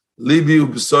through Libi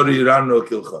ubsori rano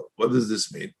kilcha. What does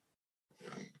this mean?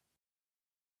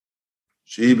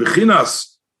 Shehi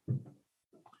bechinas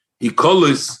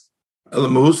ikolis el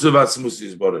mehusav atzmus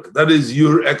yisborach. That is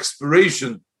your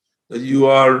expiration, that you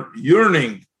are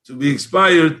yearning to be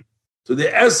expired to the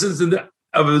essence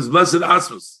of His blessed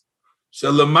atzmus.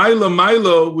 Shelamayla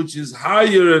maylo, which is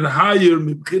higher and higher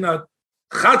mibchinat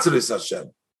chatzris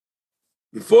Hashem.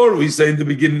 Before we say in the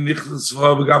beginning, nichnas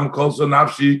v'gam kol so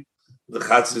nafshi. The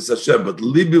Chatzris Hashem, but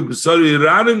Libi B'Sari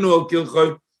Ranenu Al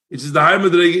Kilchoy, which is the high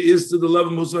Madrega, is to the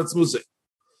level of Musvatz Musay.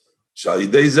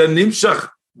 Shalidei Zen Nimshach.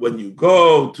 When you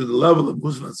go to the level of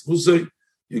Musvatz Musay,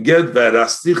 you get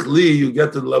Verastich Li, you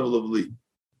get to the level of Li.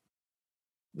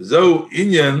 V'zeu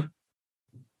Inyan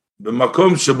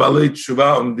B'Makom Shebalei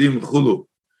Tshuva Omdim Chulu.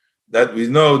 That we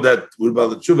know that where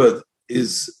Balei Tshuva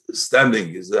is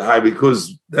standing, is the high,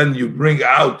 because then you bring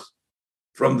out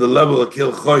from the level of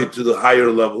Kilchoy to the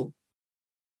higher level.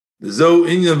 The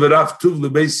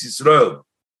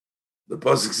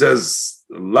pasuk says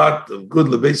a lot of good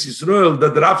lebeis Yisrael.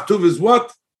 That the Rav Tuv is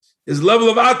what? His level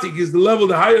of Atik is the level,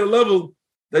 the higher level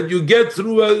that you get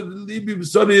through a Libi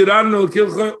B'Sori Yiranenu El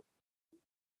Kilchoy.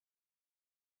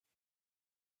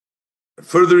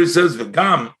 Further, he says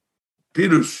V'gam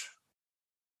Pirush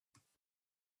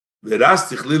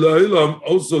V'Rastich Lila Olam.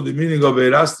 Also, the meaning of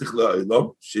V'Rastich Lila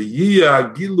Olam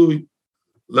Sheyiyah Hagilui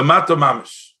Lamato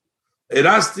Mamish.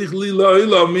 Erastich Lila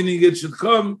Olam, meaning it should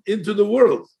come into the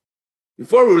world.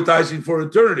 Before we were tashing for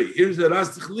eternity. Here's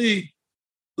Erastich Li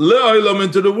Olam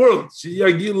into the world.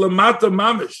 Sheyagil Lamata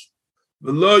Mamish.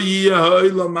 V'lo Yiyah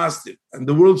Olam Mastir. And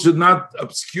the world should not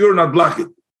obscure, not block it.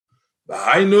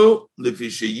 V'hainu lefi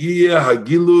sheyiyah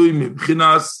hagilui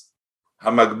mibchinas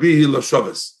hamagbihi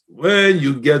l'shoves. When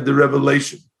you get the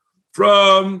revelation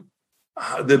from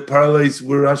the place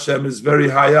where Hashem is very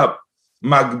high up,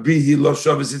 Magbihi lo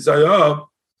shoves itzayav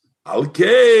al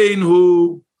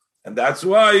hu, and that's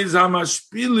why is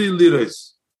hamashpili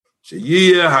liris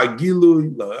sheyiyah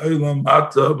hagilui la'olam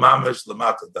mata mamash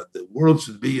lamata, that the world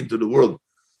should be into the world.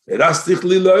 Erastich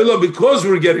li la'olam, because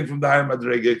we're getting from the high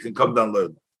madrega, it can come down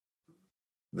low.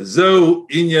 V'zeu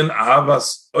inyan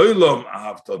ahavas olam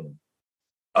ahavton.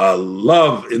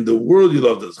 Love in the world, you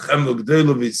love this.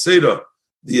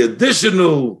 The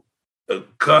additional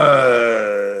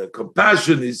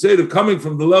compassion, he said, coming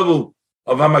from the level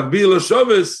of Hamakbil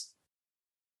Shavis,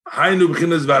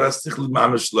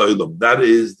 that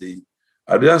is the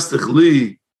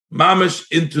Ariastichli Mamish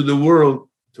into the world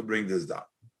to bring this down.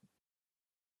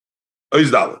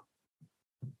 Oizdal.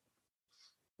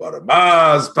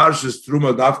 Barabaz Parshas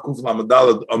Truma Daf Kuf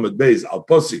Lamadalad Amid Beis Al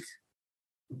Posik.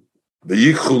 The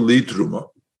Yichul Li Truma.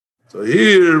 So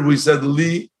here we said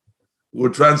Li, we're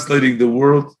translating the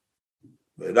world.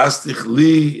 Verastich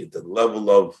Li at the level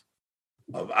of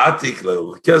Atik,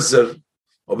 level of Keser.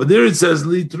 Over there it says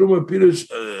Li Truma Pirush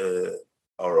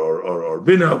or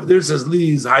Bina. Over there it says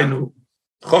Li is Hainu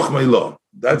Chochmei Lo.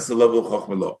 That's the level of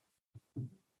Chochmei Lo.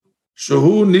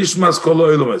 Shehu Nishmas Kol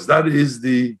Oilomes. That is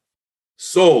the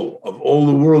soul of all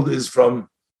the world, is from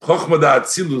Chochmah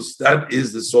Atzilus. That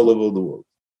is the soul of all the world.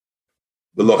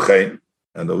 V'lochein,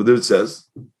 and over there it says,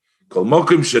 Kol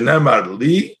Mokim Shenemar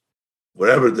Li,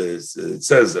 wherever it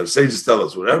says, our sages tell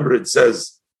us, wherever it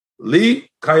says Li,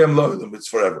 Kayam Lo, it's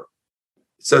forever.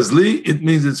 It says Li, it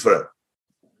means it's forever.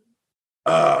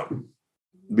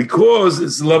 Because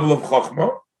it's the level of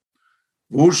Chochmah,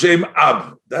 V'ushem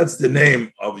Ab, that's the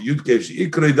name of Yud Kei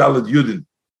She'ikrei Daled Yudin.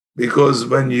 Because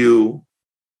when you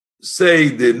say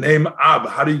the name Ab,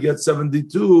 how do you get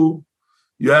 72?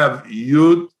 You have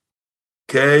Yud,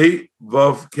 K,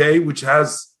 Vav, K, which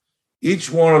has, each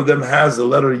one of them has a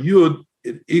letter Yud,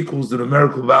 it equals the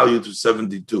numerical value to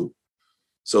 72.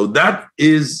 So that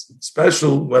is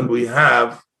special when we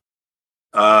have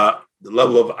the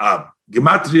level of Ab.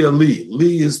 Gematria Li.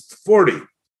 Li is 40.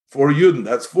 For Yudin,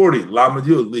 that's 40. Lamed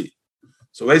Yud, Li.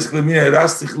 So basically,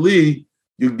 Erastich Li,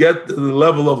 you get to the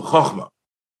level of Chochmah.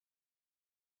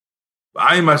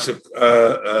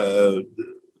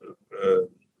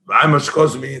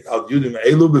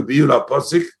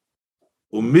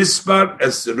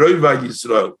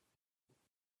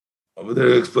 Over there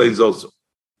it explains also.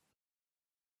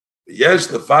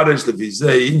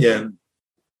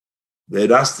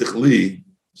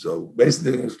 So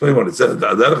basically, explain what it says.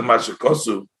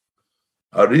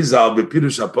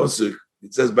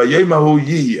 It says,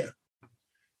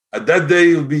 at that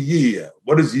day it will be Yiyah.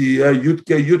 What is Yiyah?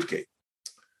 Yudke, Yudke.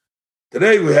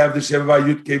 Today we have the Sheva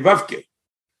Yudke, Vavke.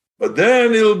 But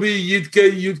then it will be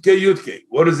Yudke, Yudke, Yudke.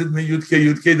 What does it mean, Yudke,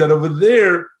 Yudke? That over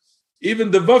there,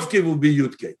 even the Vavke will be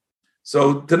Yudke.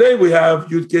 So today we have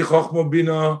Yudke, Chochmah,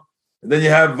 Bina, and then you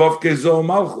have Vavke, Zoh,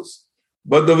 Malchus.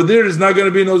 But over there is not going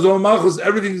to be no Zoh, Malchus.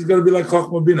 Everything is going to be like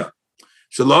Chochmah, Bina.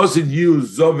 Shalasid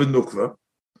use Zov and Nukva.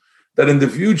 That in the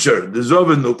future, the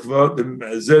Zov and Nukva, the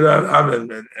Zera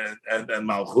and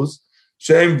Malchus,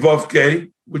 Shem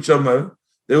Vavke, which are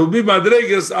they will be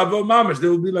Madregas Abba Mamash. They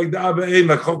will be like the Abba Ein,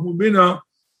 like Chochmah Bina.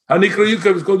 Hanikra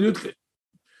Yudke is called Yudke.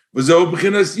 V'zeh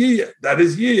b'chinas Yiyah. That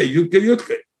is Yiyah, Yudke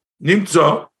Yudke.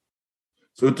 Nimtzo.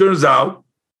 So it turns out,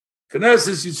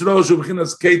 Knesset Yisrael shu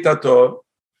b'chinas Kei Tator.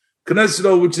 Knesset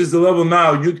Yisrael, which is the level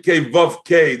now, Yudke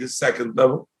Vavke, the second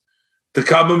level.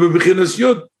 Tekabam b'chinas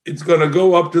Yud. It's going to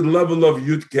go up to the level of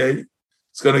Yud K.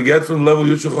 It's going to get from the level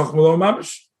Yud Chochmah Lo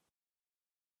Mamash.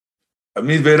 I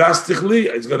mean, Verastich Li.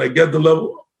 It's going to get the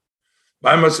level.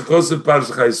 By Masakos and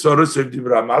Parshas Chaisora, so if you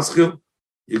were a maschil,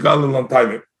 you got a long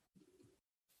time.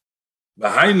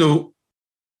 Behainu,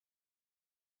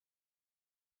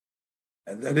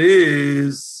 and that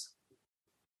is,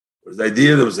 what's the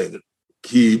idea that was saying that?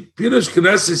 Ki Pirush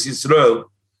Knesset Yisrael.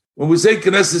 When we say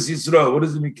Knesset Yisrael, what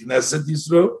does it mean, Knesset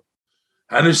Yisrael?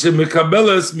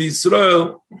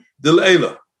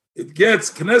 It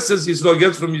gets Knesset Yisrael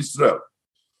gets from Yisrael.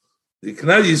 The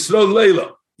Knesset Yisrael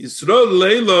Leila. Yisrael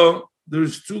Leila,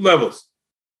 there's two levels.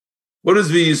 What is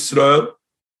the Yisrael?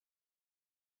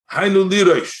 Hainu li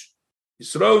Rosh.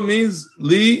 Yisrael means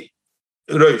li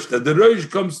Rosh, that the Rosh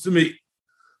comes to me.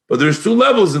 But there's two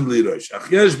levels in li Rosh.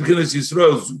 Achyesh b'chinas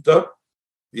Yisrael Zuta,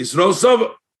 Yisrael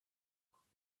Sava.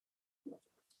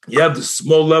 You have the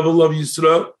small level of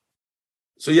Yisrael.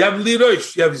 So you have Li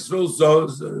Rosh, you have Yisrael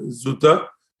Zuta,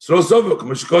 Yisrael Sova,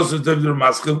 Kamashikos and Tevdir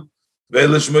Maskil,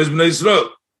 Ve'ele Shmois B'nai Yisrael.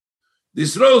 The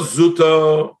Yisrael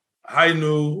Zuta,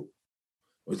 Hainu,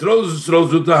 Yisrael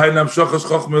Zuta, Hainam Shochas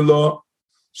Chochmei Lo,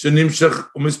 Shenimshech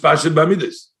Umispashel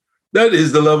B'Amidas. That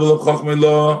is the level of Chochmei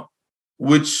Lo,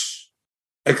 which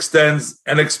extends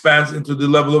and expands into the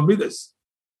level of Midas.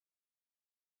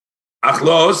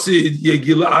 Achla Osid,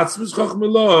 Yegila Atzmus Chochmei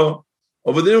Lo,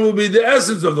 over there will be the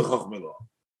essence of the Chochmei Lo.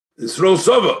 Yisrael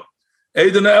Sova.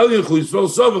 Eidan Elyechu, Yisrael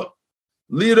Sova.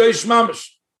 Li Reish Mamash.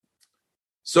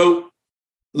 So,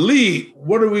 Li,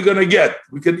 what are we going to get?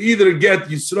 We can either get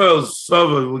Yisrael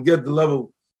Sova, we'll get the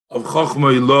level of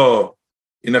Chochmei Lo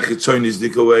in a Chitzonis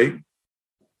dik way.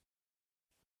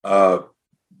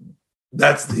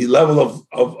 That's the level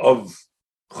of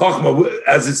Chokhmah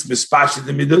as it's mispashit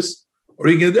the midas, or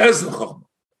you get as the Chokhmah.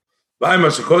 V'ayim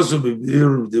ha'shekosu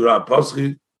b'Biur d'Ra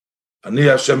Poschi, Ani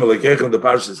Hashem Elokeichem, the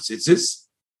Parshas Tzitzis.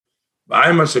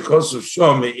 V'ayim ha'shekosu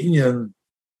shom me'inyan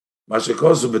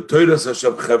ha'shekosu b'toiras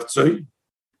Hashem cheftzoi,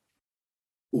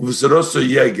 u'v'seroso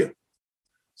yege.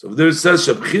 So there it says,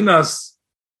 Shebchinas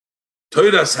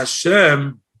Toiras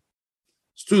Hashem,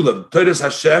 it's two levels, Toiras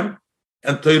Hashem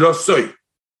and Toirosoi.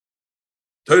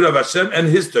 Torah of Hashem and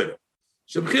His Torah.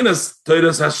 Shebchinas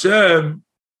Toiras Hashem,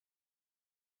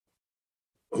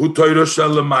 Hu Torah Shel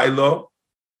Lemailo,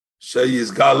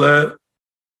 Sheyizgale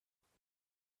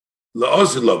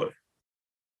La'osilove.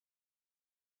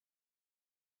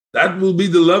 That will be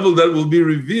the level that will be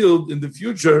revealed in the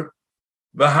future.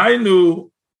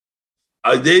 V'hainu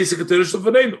if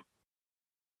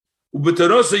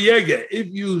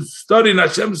you study in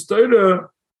Hashem's Torah,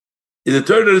 the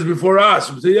Torah is before us,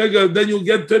 then you'll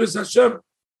get Torah Hashem.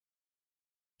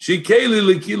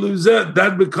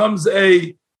 That becomes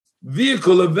a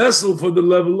vehicle, a vessel for the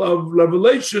level of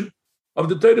revelation of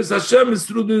the Torah Hashem is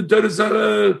through the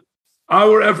Torah,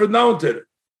 our effort now in Torah.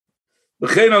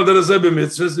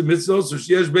 The mitzvah also,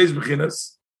 sheyesh beis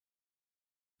bechinas,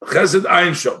 chesed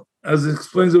ein shom, as it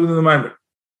explains over in the Maimer.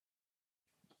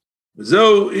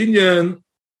 So, this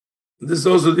is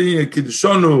also the Inyan,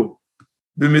 Kiddushonu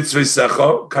b'mitzvah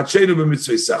secha, Kachenu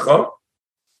b'mitzvah secha,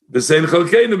 b'sein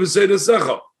chalkeinu b'sein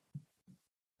secha.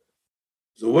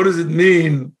 So what does it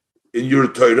mean in your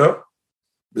Torah?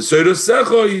 B'sein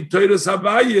secha, Torah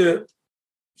Havaye,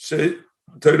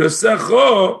 Torah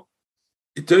secha,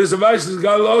 Torah Havaye is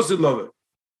gal osid love.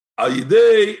 Al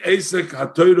yidei esek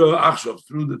ha-Torah achshav,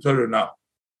 through the Torah now.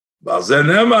 B'alzen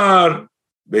emar,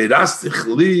 Ve'rastich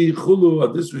li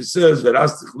chulu. This we says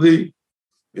ve'rastich li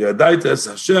ve'adaita es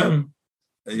Hashem,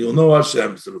 and you'll know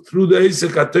Hashem. So through the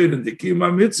Eisek HaTorah and the Kiyum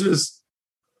mitzvahs,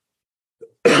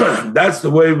 that's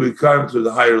the way we come to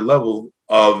the higher level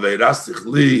of ve'rastich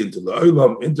li into the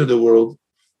olam, into the world,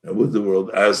 and with the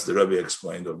world, as the Rabbi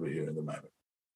explained over here in the Bible.